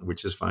while,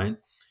 which is fine.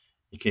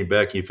 You came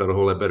back and you felt a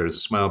whole lot better. There's a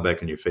smile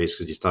back on your face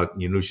because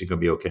you knew she's going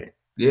to be okay.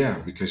 Yeah,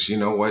 because you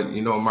know what?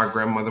 My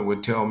grandmother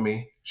would tell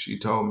me. She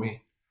told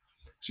me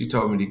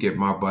to get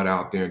my butt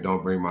out there and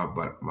don't bring my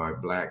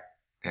black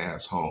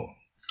ass home.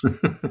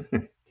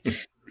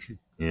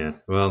 Yeah.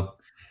 Well,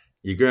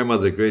 your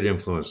grandmother's a great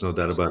influence, no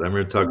doubt about it. I'm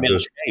going to talk to Female her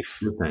a Schaef.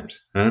 few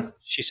times. Huh?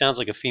 She sounds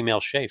like a female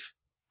Schaef.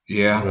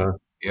 Yeah, Well, I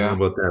don't yeah.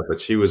 know about that,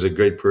 but she was a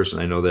great person.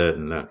 I know that.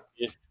 And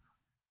Yeah.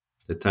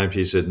 the time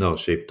she said, no,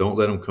 Shape, don't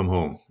let him come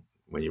home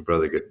when your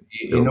brother get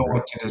You killed. know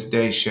what? To this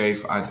day,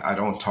 Schaef, I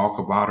don't talk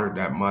about her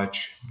that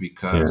much Yeah.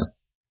 because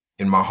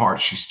in my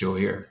heart, she's still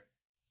here.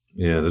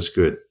 Yeah, that's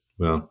good.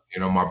 Well,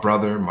 My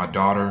brother, my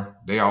daughter,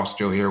 they all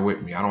still here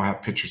with me. I don't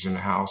have pictures in the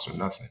house or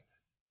nothing.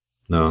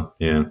 no,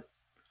 yeah.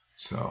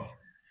 So,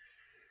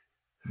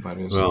 but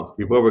Well,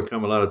 you've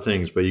overcome a lot of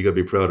things, but you got to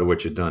be proud of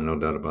what you've done, no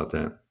doubt about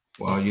that.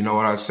 well, you know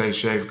what I say,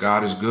 Schaef,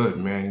 God is good,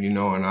 man.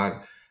 And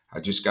I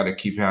just got to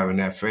keep having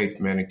that faith,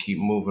 man, and keep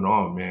moving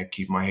on, man.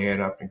 Keep my head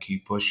up and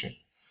keep pushing.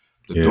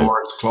 The Yeah,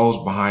 door is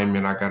closed behind me,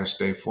 and I got to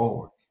stay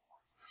forward.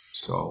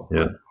 So,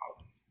 yeah,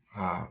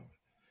 but uh,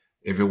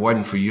 if it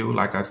wasn't for you,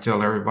 like I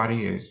tell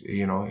everybody, is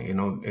ain't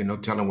no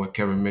telling what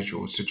Kevin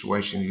Mitchell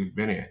situation you've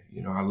been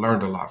in. I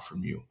learned a lot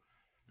from you.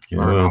 yeah.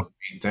 Learned how Well,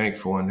 to be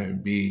thankful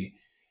and be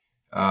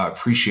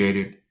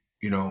appreciated.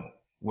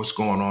 What's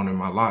going on in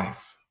my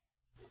life.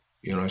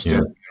 Instead yeah.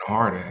 of being a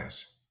hard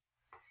ass.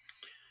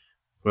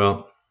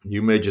 Well,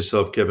 you made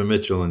yourself Kevin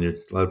Mitchell, and a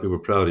lot of people are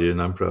proud of you,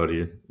 and I'm proud of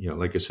you.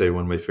 Like I say,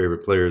 one of my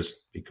favorite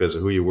players because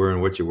of who you were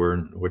and what you were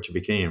and what you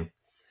became.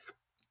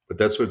 But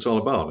that's what it's all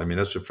about. I mean,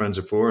 that's what friends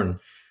are for. And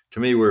to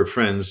me, we're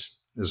friends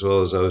as well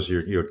as I was.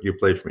 You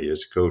played for me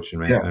as a coach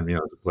and Yeah, as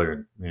a player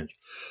and manager.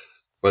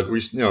 But we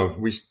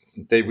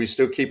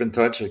still keep in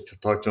touch. I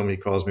talk to him. He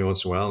calls me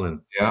once in a while.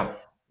 And yeah,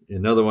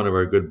 another one of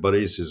our good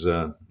buddies is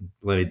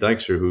Lenny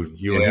Dykstra, who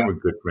you and yeah, him are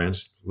good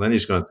friends.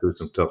 Lenny's gone through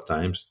some tough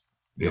times,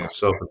 yeah.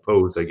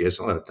 self-imposed, I guess,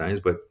 a lot of times.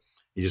 But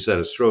he just had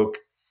a stroke,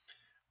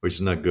 which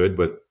is not good.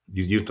 But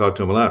you've talked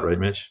to him a lot, right,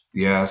 Mitch?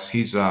 Yes,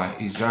 he's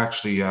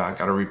actually I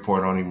got a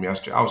report on him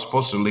yesterday. I was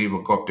supposed to leave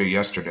and go up there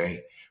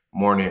yesterday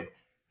morning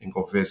and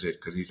go visit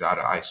because he's out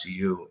of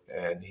ICU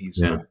and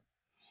Yeah,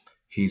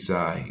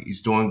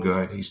 he's doing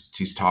good.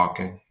 He's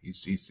talking.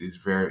 He's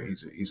very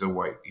he's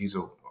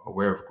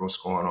aware of what's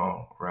going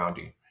on around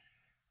him.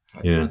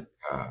 I yeah,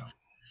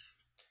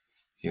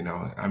 think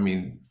I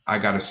mean I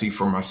got to see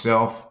for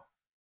myself,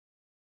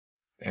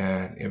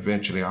 and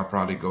eventually I'll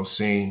probably go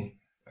see him.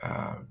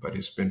 But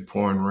it's been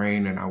pouring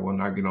rain, and I will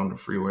not get on the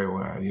freeway.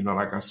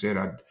 Like I said,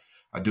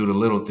 I do the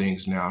little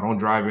things now. I don't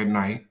drive at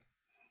night,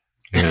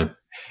 Yeah.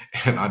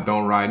 and I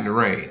don't ride in the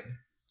rain.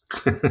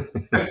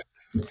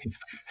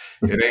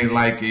 It ain't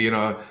like, you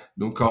know,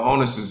 them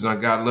cojones I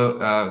got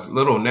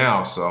little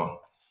now, so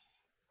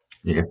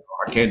Yeah.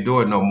 I can't do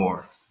it no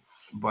more.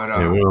 But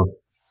Yeah.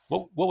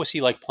 Well, What was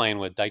he like playing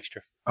with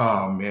Dykstra?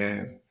 oh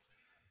man,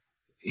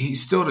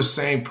 he's still the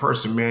same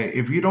person, man.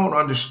 If you don't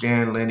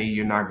understand Lenny,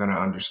 you're not gonna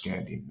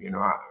understand him. You know,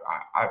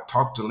 I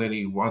talk to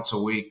Lenny once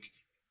a week.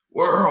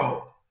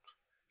 World,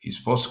 he's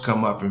supposed to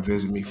come up and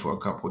visit me for a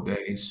couple of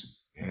days,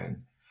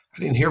 and I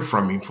didn't hear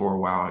from him for a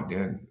while, and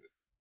then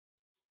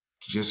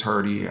just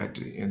heard he had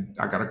to. And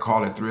I got a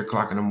call at 3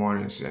 o'clock in the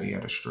morning and said he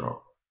had a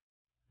stroke.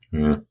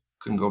 yeah.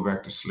 Couldn't go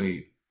back to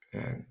sleep,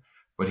 and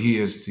but he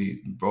is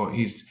the bro.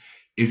 He's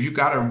if you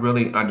got to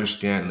really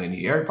understand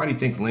Lenny. Everybody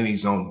think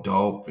Lenny's on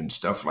dope and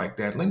stuff like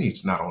that.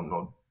 Lenny's not on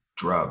no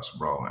drugs,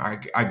 bro.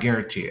 I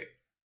guarantee it.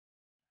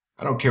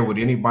 I don't care what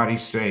anybody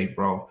say,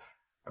 bro.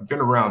 I've been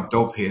around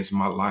dope heads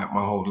my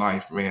whole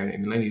life, man,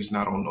 and Lenny's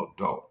not on no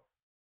dope.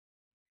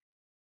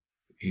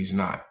 He's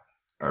not.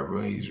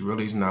 He's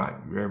really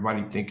not.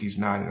 Everybody think he's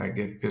not, and I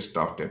get pissed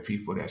off at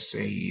people that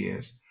say he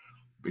is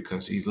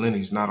because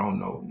Lenny's not on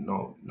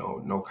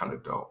no kind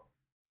of dope.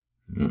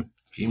 Mm.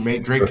 He may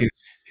drink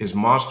his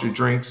monster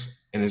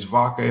drinks and his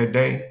vodka a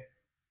day,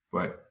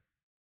 but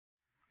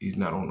he's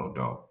not on no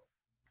dope.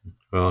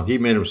 Well, he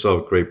made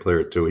himself a great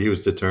player too. He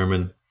was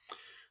determined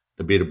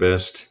to be the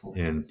best,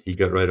 and he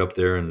got right up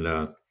there. And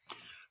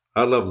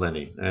I love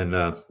Lenny. And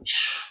I'll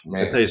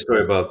tell you a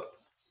story about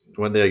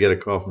one day I get a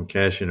call from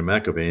Cashin and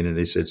McAveen, and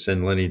they said,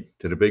 send Lenny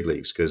to the big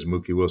leagues because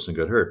Mookie Wilson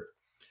got hurt.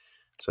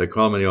 So I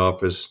call him in the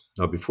office.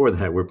 Now, before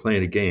that, we're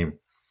playing a game.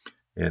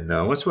 And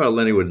once in a while,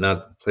 Lenny would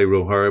not play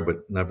real hard,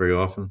 but not very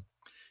often.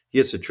 He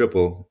hits a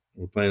triple.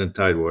 We're playing in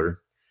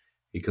Tidewater.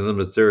 He comes on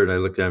the third. I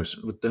look at him and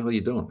said, what the hell are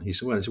you doing? He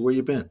said, what? I said, where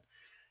you been?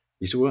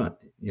 He said, what?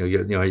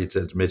 He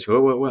said to Mitch,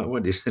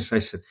 what? He says, I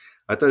said,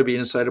 I thought it'd be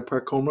inside a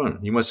park home run.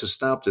 You must have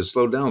stopped and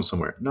slowed down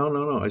somewhere.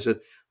 No. I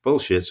said,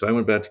 bullshit. So I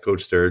went back to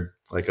Coach Third,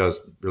 like I was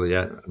really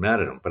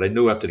mad at him. But I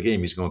knew after the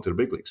game he's going to the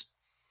big leagues.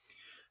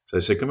 So I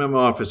said, come in my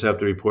office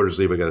after reporters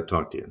leave. I got to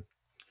talk to you.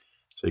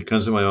 So he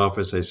comes to my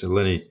office. I said,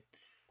 Lenny,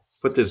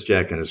 put this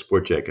jacket on, a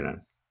sport jacket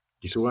on.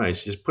 He said, why? I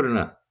said, just put it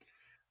on.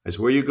 I said,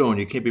 where are you going?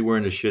 You can't be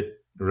wearing the shit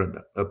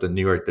up to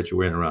New York that you're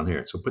wearing around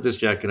here. So put this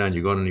jacket on.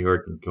 You're going to New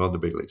York and call the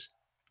big leagues.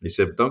 He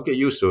said, don't get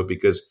used to it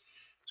because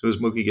as soon as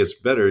Mookie gets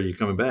better, you're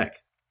coming back.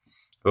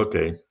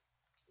 Okay.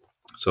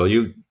 So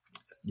you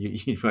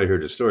probably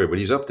heard the story, but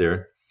he's up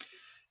there.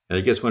 And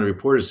I guess one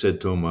reporter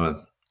said to him, I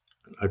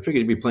figured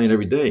he'd be playing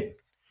every day.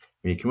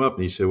 And he came up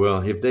and he said,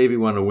 well, if Davey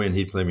wanted to win,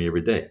 he'd play me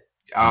every day.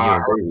 I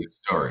heard the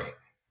story.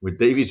 With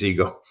Davey's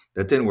ego,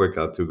 that didn't work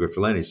out too good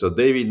for Lenny. So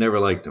Davey never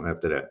liked him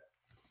after that.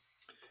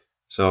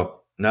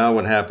 So now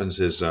what happens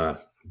is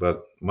about a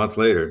month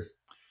later,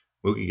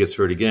 Mookie gets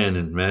hurt again,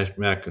 and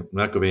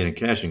McAveen and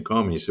Cashin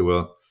call me. He said,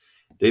 well,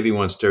 Davey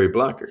wants Terry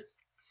Blocker.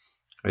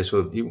 I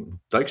said, well,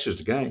 Dykstra's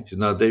the guy. He said,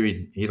 no,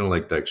 Davey, he don't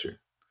like Dykstra.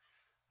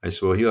 I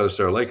said, well, he ought to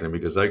start liking him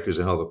because Dykstra's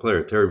a hell of a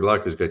player. Terry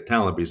Blocker's got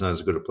talent, but he's not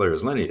as good a player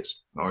as Lenny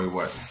is. No, he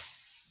wasn't.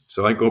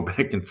 So I go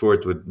back and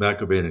forth with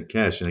McAveen and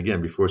Cashin,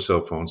 again, before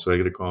cell phone. So I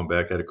got to call him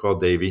back. I had to call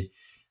Davey.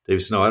 Davey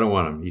said, no, I don't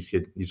want him.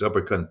 He's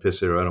uppercutting piss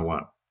hitter. I don't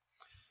want him.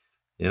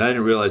 And I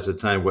didn't realize at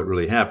the time what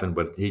really happened,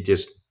 but he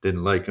just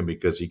didn't like him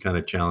because he kind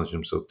of challenged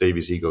him. So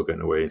Davey's ego got in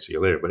the way and see you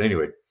later. But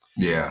anyway,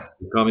 yeah,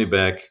 he called me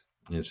back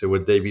and said, what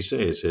did Davey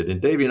say? I said, and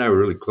Davey and I were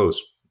really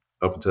close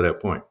up until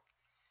that point.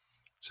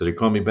 So they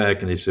called me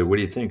back and they said, what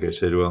do you think? I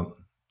said, well,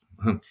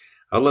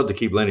 I'd love to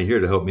keep Lenny here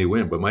to help me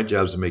win, but my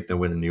job is to make them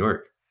win in New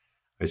York.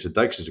 I said,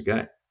 Dykes is the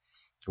guy.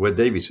 What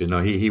Davey said,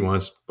 no, he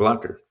wants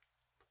Blocker.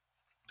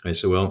 I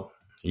said, well,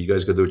 you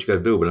guys got to do what you got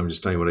to do, but I'm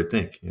just telling you what I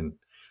think. And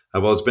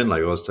I've always been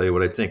like, I always tell you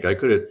what I think. I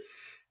could have,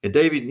 and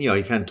David, he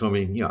kind of told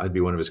me, I'd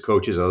be one of his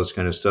coaches, all this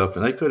kind of stuff.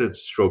 And I could have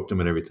stroked him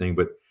and everything,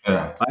 but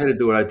I had to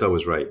do what I thought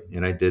was right.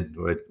 And I did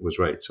what was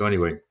right. So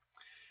anyway,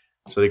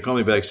 so they called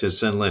me back and said,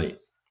 send Lenny.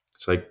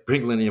 So I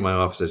bring Lenny in my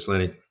office. I said,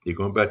 Lenny, you're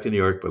going back to New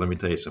York, but let me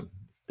tell you something.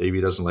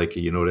 Davey doesn't like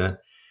you. You know that.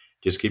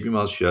 Just keep your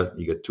mouth shut.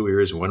 You got 2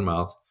 ears and 1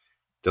 mouth.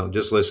 Don't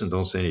just listen.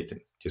 Don't say anything.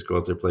 Just go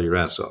out there and play your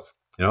ass off.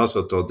 And I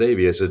also told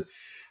Davey, I said,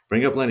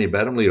 bring up Lenny,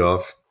 bat him lead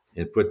off,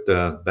 and put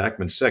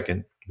Backman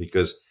second,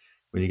 because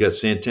when you got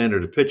Santana,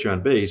 the pitcher,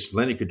 on base,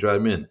 Lenny could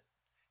drive him in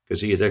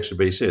because he gets extra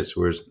base hits,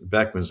 whereas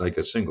Backman's like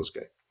a singles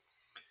guy.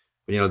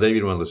 But, Davey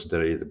didn't want to listen to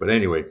that either. But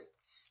anyway,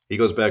 he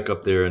goes back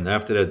up there, and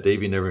after that,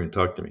 Davey never even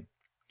talked to me.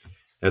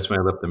 That's when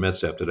I left the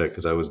Mets after that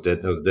because I was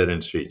dead. I was dead in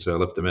the street, so I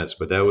left the Mets.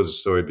 But that was a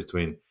story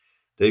between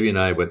Davey and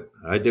I. But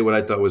I did what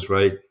I thought was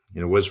right,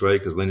 and it was right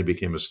because Lenny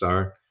became a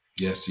star.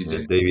 Yes, he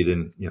did. Davey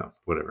didn't,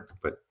 whatever.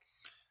 But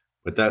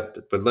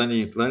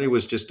Lenny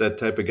was just that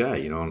type of guy,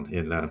 and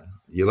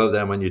you love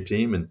that on your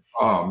team. And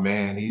oh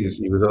man, he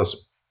was awesome.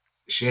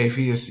 Schaef,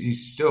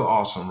 he's still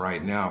awesome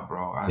right now,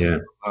 bro.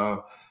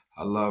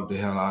 I love the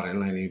hell out of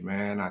Lenny,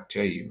 man. I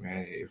tell you,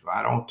 man, if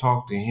I don't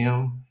talk to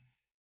him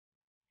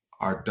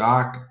or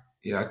Doc,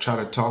 I try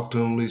to talk to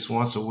him at least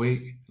once a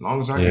week. As long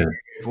as I can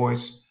hear his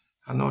voice,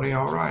 I know they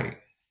all right.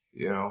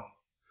 You know.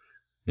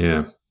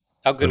 Yeah.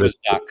 How good But was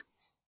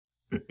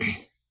it's, Doc?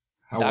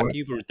 How Doc, what?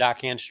 you were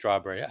Doc and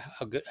Strawberry.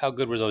 How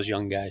good were those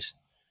young guys?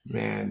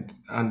 Man,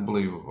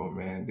 unbelievable,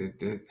 man.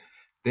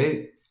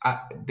 They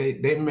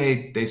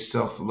made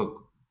themselves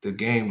look the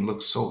game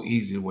look so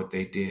easy what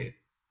they did.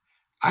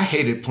 I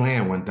hated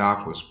playing when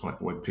Doc was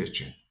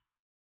pitching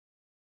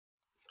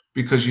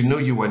because you knew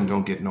you wasn't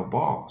gonna get no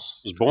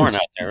balls. It was boring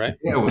out there, right?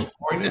 Yeah, it was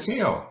boring as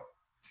hell.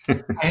 I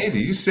hated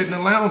it. You sit in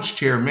a lounge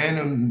chair, man,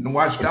 and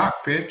watch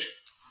Doc pitch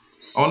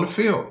on the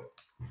field.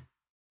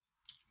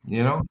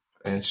 You know,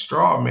 and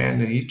Straw, man,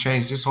 he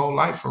changed his whole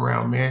life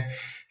around, man.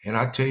 And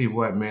I tell you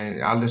what,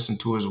 man, I listen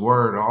to his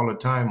word all the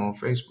time on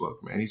Facebook,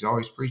 man. He's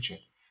always preaching,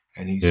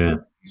 and yeah.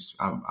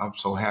 I'm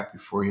so happy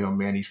for him,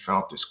 man. He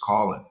found this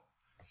calling.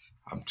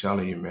 I'm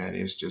telling you, man,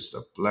 it's just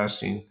a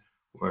blessing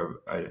where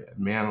a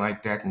man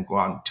like that can go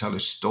out and tell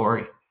his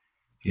story.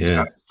 He's Yeah.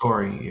 got a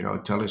story,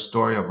 tell his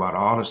story about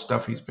all the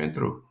stuff he's been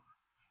through.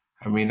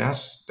 I mean,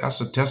 that's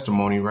a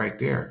testimony right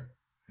there.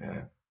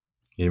 Yeah.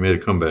 He made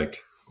a comeback.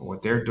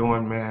 What they're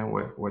doing, man,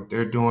 what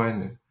they're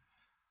doing.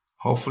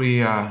 Hopefully,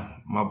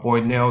 my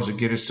boy Nels will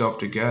get himself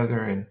together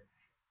and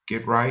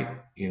get right.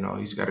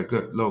 He's got a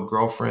good little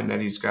girlfriend that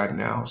he's got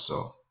now.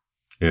 So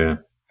Yeah.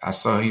 I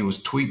saw he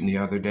was tweeting the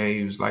other day.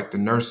 He was like, the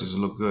nurses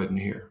look good in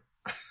here.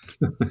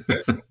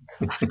 I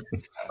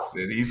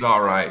said, he's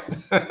all right.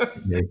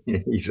 Yeah,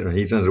 he's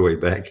on his way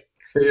back.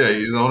 Yeah,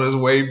 he's on his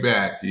way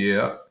back.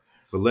 Yeah.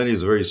 But Lenny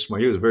was very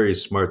smart. He was a very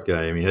smart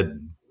guy. I mean, he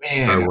had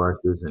car Man,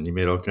 washes and he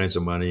made all kinds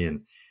of money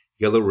and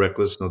he got a little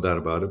reckless, no doubt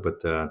about it.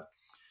 But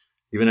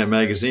even that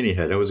magazine he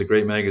had, that was a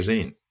great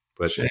magazine.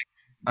 But Shay,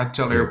 I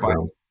tell but, everybody,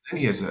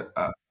 Lenny is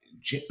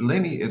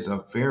Lenny is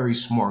a very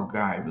smart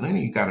guy.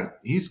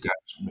 He's got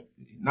some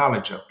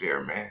knowledge up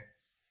there, man.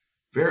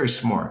 Very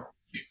smart.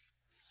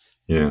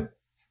 yeah,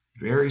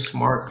 Very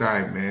smart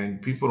guy, man.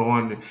 People don't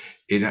want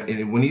it.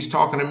 And when he's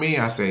talking to me,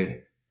 I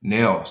say,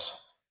 Nels,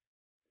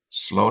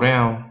 slow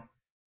down.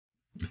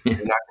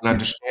 And I can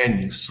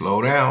understand you.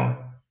 Slow down.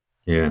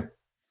 yeah.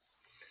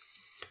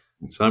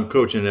 So I'm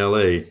coaching in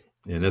L.A.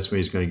 and that's when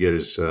he's going to get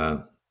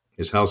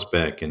his house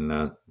back in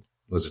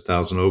was it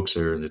Thousand Oaks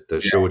or the Yeah.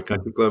 Sherwood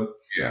Country Club.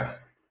 Yeah.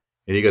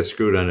 And he got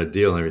screwed on a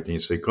deal and everything.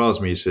 So he calls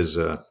me. He says,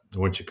 "I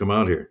want you to come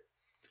out here.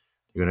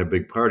 You're going to have a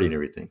big party and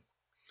everything."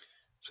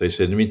 So he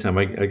said, "In the meantime,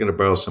 I got to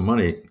borrow some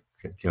money.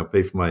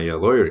 Pay for my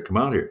lawyer to come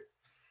out here."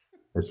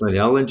 I said,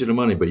 "I'll lend you the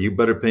money, but you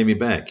better pay me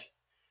back."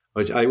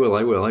 Which I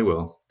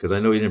will, because I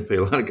know he didn't pay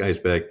a lot of guys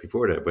back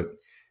before that. But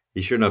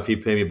sure enough, he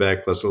paid me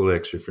back plus a little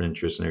extra for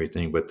interest and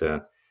everything. But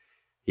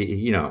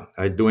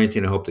I'd do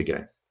anything to help the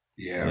guy.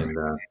 Yeah, And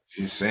man.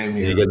 Same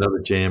he here. got another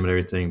jam and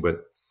everything.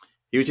 But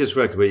he was just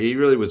reckless. But he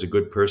really was a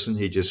good person.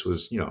 He just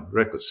was,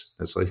 reckless.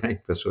 That's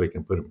that's what I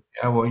can put him.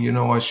 Yeah, well, you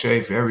know what,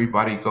 Schaef?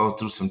 Everybody goes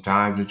through some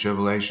times and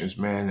tribulations,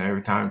 man.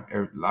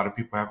 A lot of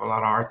people have a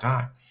lot of hard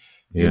time.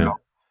 You Yeah, know,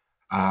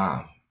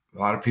 uh, a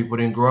lot of people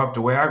didn't grow up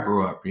the way I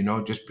grew up.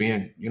 Just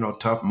being,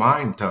 tough,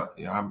 mind tough.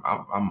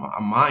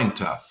 I'm mind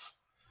tough.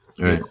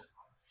 You right, know,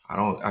 I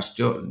don't. I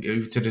still,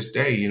 even to this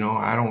day,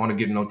 I don't want to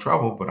get in no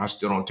trouble, but I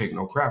still don't take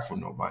no crap from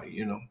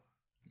nobody.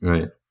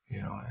 right.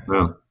 And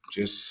Well,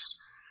 just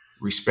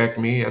respect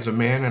me as a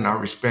man, and I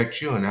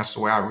respect you, and that's the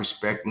way I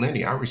respect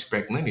Lenny. I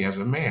respect Lenny as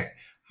a man.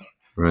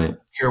 right.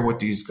 Care what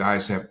these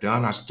guys have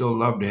done. I still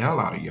love the hell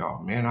out of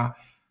y'all, man.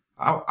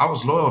 I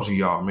was loyal to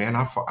y'all, man.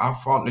 I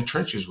fought in the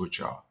trenches with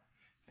y'all,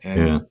 and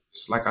Yeah,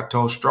 it's like I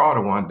told Straw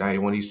the one day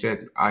when he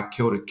said I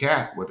killed a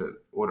cat with a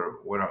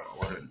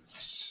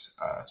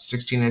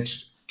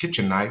 16-inch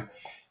kitchen knife.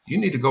 You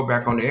need to go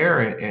back on the air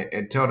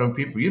and tell them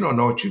people you don't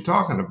know what you're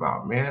talking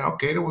about, man.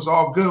 Okay, it was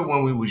all good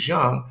when we was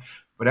young,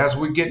 but as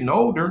we're getting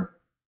older,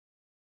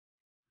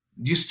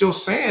 you still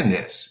saying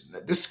this.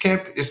 This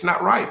can't. It's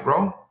not right,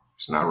 bro.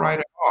 It's not right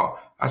at all.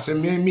 I said,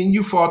 man, me and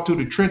you fought through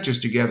the trenches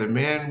together,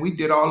 man. We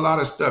did a lot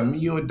of stuff. Me,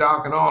 you, and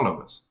Doc, and all of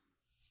us.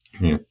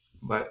 yeah,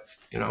 But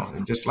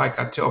and just like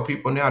I tell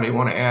people now, they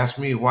want to ask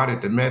me why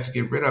did the Mets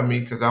get rid of me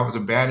because I was a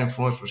bad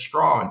influence for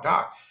Straw and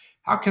Doc.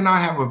 How can I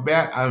have a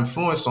bad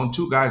influence on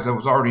two guys that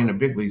was already in the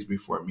big leagues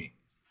before me?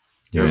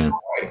 There's yeah. no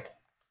way.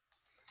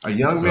 A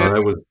young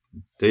man Well,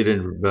 they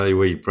didn't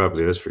evaluate you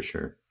properly. That's for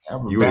sure.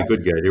 have a You were the bad,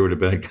 good guy. They were the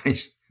bad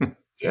guys.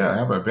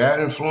 have a bad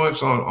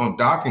influence on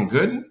Doc and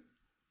Gooden.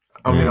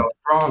 I mean,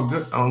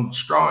 Yeah, on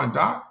Straw and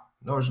Doc.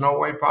 No, there's no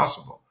way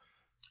possible.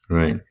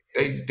 right.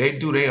 They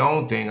do their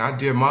own thing. I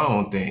did my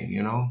own thing,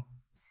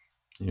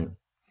 Yeah.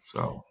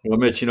 So Well,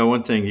 Mitch,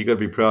 one thing you got to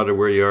be proud of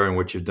where you are and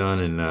what you've done,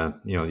 and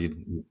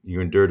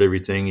you endured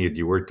everything.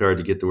 You worked hard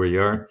to get to where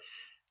you are.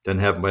 Doesn't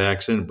happen by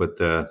accident, but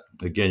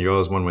again, you're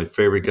always one of my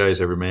favorite guys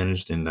I ever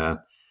managed, and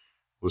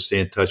we'll stay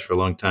in touch for a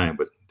long time.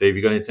 But Dave,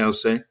 you got anything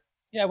else to say?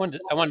 Yeah, I wanted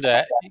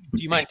to.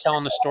 Do you mind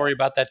telling the story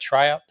about that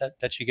tryout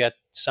that you got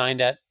signed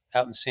at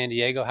out in San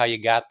Diego? How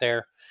you got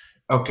there?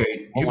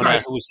 okay, Who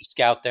was the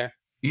scout there?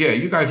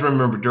 you guys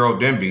remember Daryl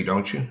Denby,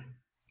 don't you?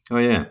 Oh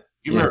yeah,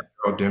 You yeah, remember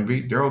Daryl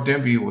Denby? Daryl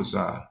Denby was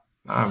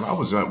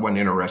wasn't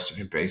interested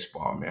in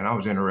baseball, man. I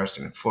was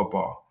interested in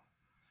football,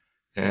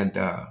 and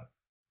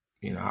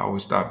I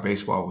always thought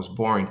baseball was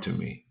boring to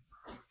me.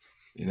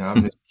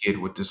 I'm this kid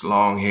with this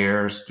long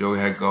hair, still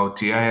had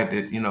goatee. I had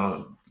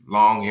the,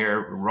 long hair,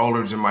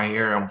 rollers in my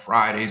hair on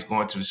Fridays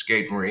going to the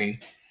skating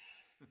rink.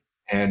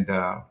 And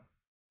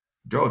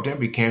Joe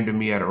Denby came to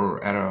me at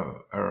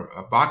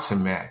a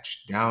boxing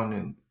match down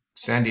in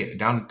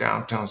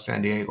downtown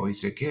San Diego. He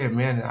said, "Kid,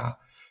 man,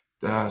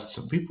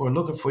 some people are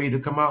looking for you to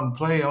come out and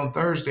play on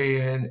Thursday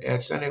and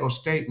at San Diego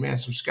State, man.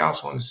 Some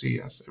scouts want to see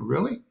you." I said,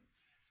 "Really?"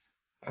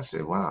 I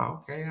said,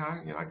 "Wow, okay."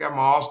 I got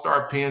my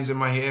all-star pins in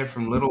my head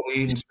from Little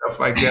League and stuff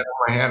like that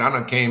in my head. I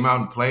done came out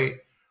and played.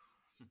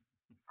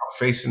 I'm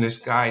facing this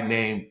guy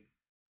named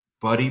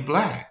Buddy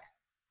Black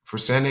for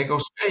San Diego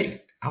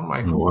State. I'm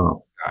like, Oh, "Who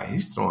wow. guy?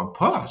 He's throwing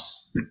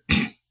pus."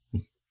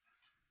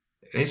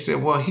 They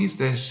said, "Well, he's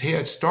the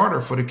head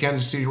starter for the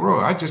Kansas City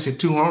Royals." I just hit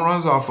 2 home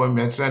runs off of him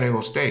at San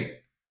Diego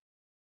State.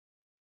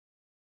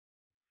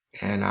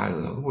 And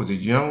who was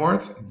it,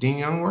 Youngworth? Dean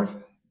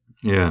Youngworth?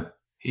 Yeah.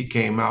 He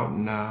came out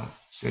and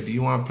said, "Do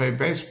you want to play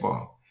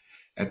baseball?"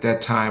 At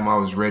that time, I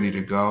was ready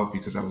to go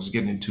because I was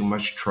getting in too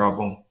much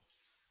trouble.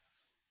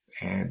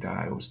 And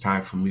it was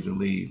time for me to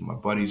leave. My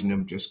buddies and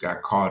them just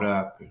got caught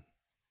up.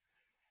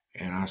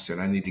 And I said,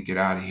 "I need to get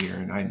out of here."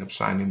 And I ended up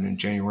signing in the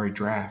January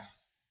draft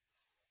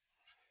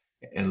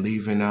and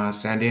leaving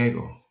San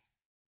Diego.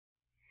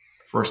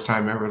 First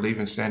time ever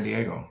leaving San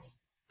Diego.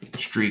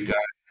 Street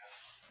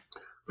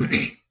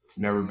guy.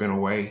 Never been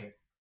away.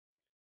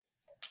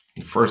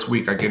 The first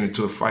week, I get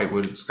into a fight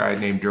with this guy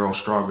named Daryl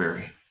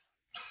Strawberry.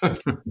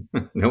 That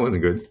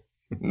wasn't good.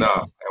 No,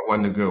 that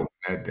wasn't a good one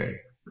that day.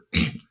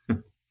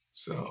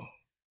 So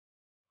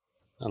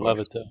I love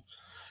it though.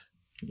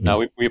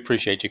 No, we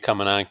appreciate you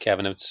coming on,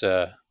 Kevin. It's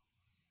I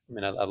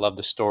love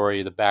the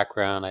story, the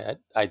background.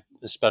 I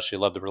especially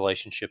love the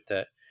relationship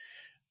that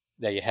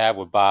you have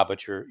with Bob,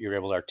 but you're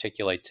able to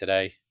articulate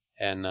today.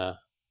 And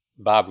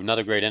Bob,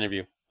 another great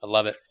interview. I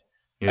love it.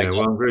 Yeah,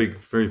 well, I'm very,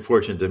 very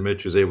fortunate that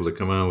Mitch was able to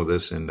come on with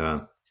us, and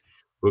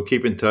we'll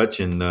keep in touch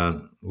and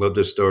love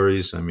the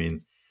stories. I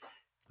mean,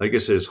 like I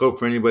said, there's hope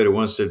for anybody who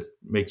wants to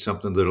make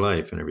something of their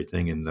life and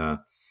everything. And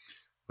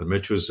but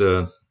Mitch was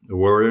a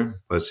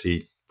warrior, plus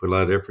he put a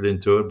lot of effort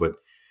into it. But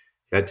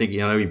I think,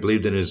 he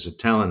believed in his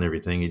talent and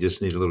everything. He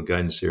just needed a little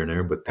guidance here and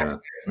there. But that's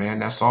it, man.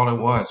 That's all it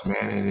was,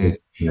 man.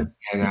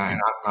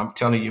 I'm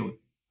telling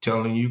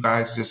you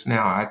guys just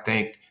now, I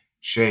thank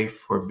Schaef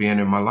for being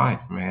in my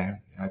life,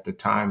 man. At the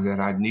time that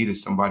I needed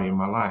somebody in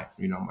my life,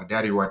 my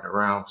daddy wasn't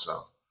around,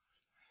 so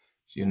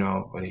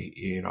but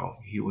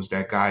he was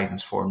that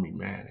guidance for me,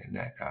 man, and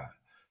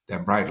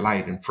that bright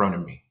light in front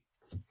of me.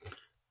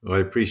 Well,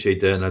 I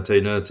appreciate that. And I'll tell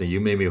you another thing. You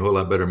made me a whole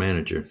lot better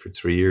manager for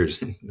 3 years.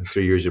 The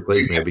 3 years you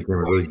played for me, I became a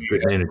really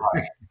good manager.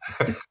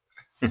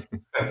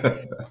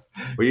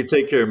 Well, you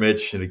take care,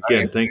 Mitch. And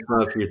again, thanks a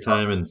lot for your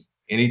time. And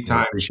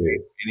anytime,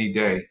 any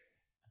day.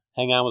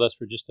 Hang on with us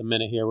for just a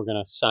minute here. We're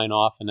going to sign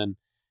off, and then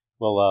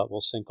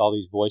we'll sync all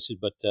these voices.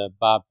 But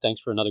Bob, thanks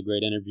for another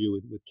great interview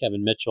with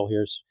Kevin Mitchell.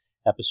 Here's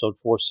episode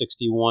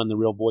 461, The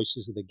Real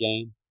Voices of the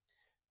Game.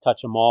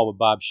 Touch 'em all with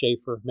Bob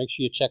Schaefer. Make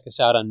sure you check us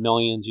out on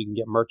Millions. You can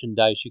get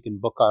merchandise. You can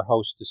book our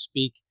host to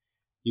speak.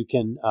 You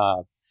can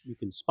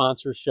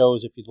sponsor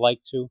shows if you'd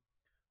like to.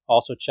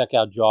 Also, check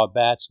out Jaw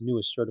Bats,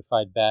 newest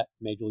certified bat,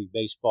 Major League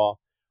Baseball.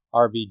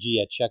 RVG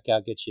at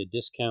checkout gets you a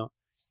discount.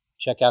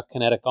 Check out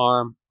Kinetic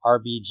Arm,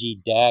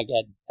 RVG DAG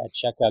at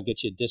checkout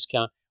gets you a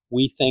discount.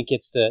 We think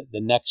it's the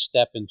next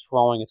step in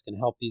throwing. It's going to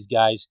help these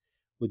guys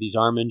with these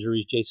arm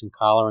injuries. Jason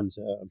Colleran's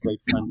a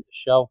great friend of the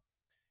show.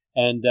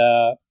 And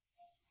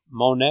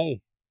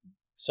Monet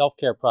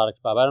self-care products,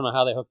 Bob. I don't know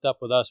how they hooked up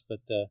with us, but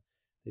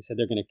they said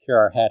they're going to cure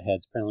our hat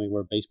heads. Apparently we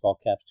wear baseball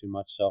caps too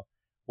much, so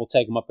we'll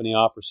take them up in the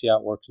offer, see how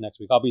it works next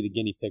week. I'll be the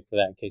guinea pig for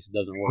that in case it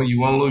doesn't work. Well, you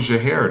won't lose your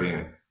hair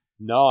then.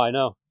 No, I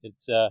know.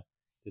 It's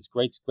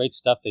great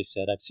stuff, they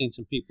said. I've seen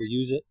some people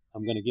use it.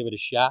 I'm going to give it a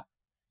shot,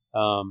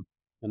 and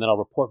then I'll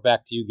report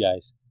back to you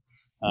guys.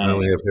 I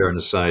only have hair on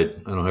the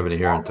side. I don't have any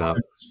hair on top.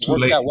 It's too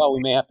Worked late. out well.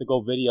 We may have to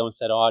go video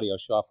instead of audio,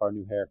 show off our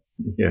new hair.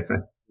 Yeah.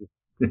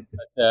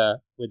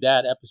 But with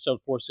that, episode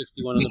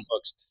 461 on the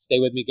books. Stay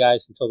with me,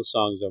 guys, until the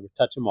song is over.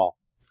 Touch 'em all.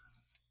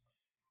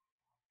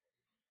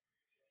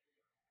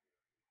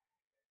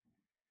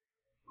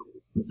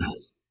 I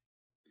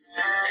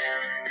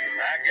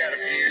got a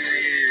few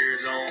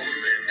years on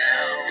the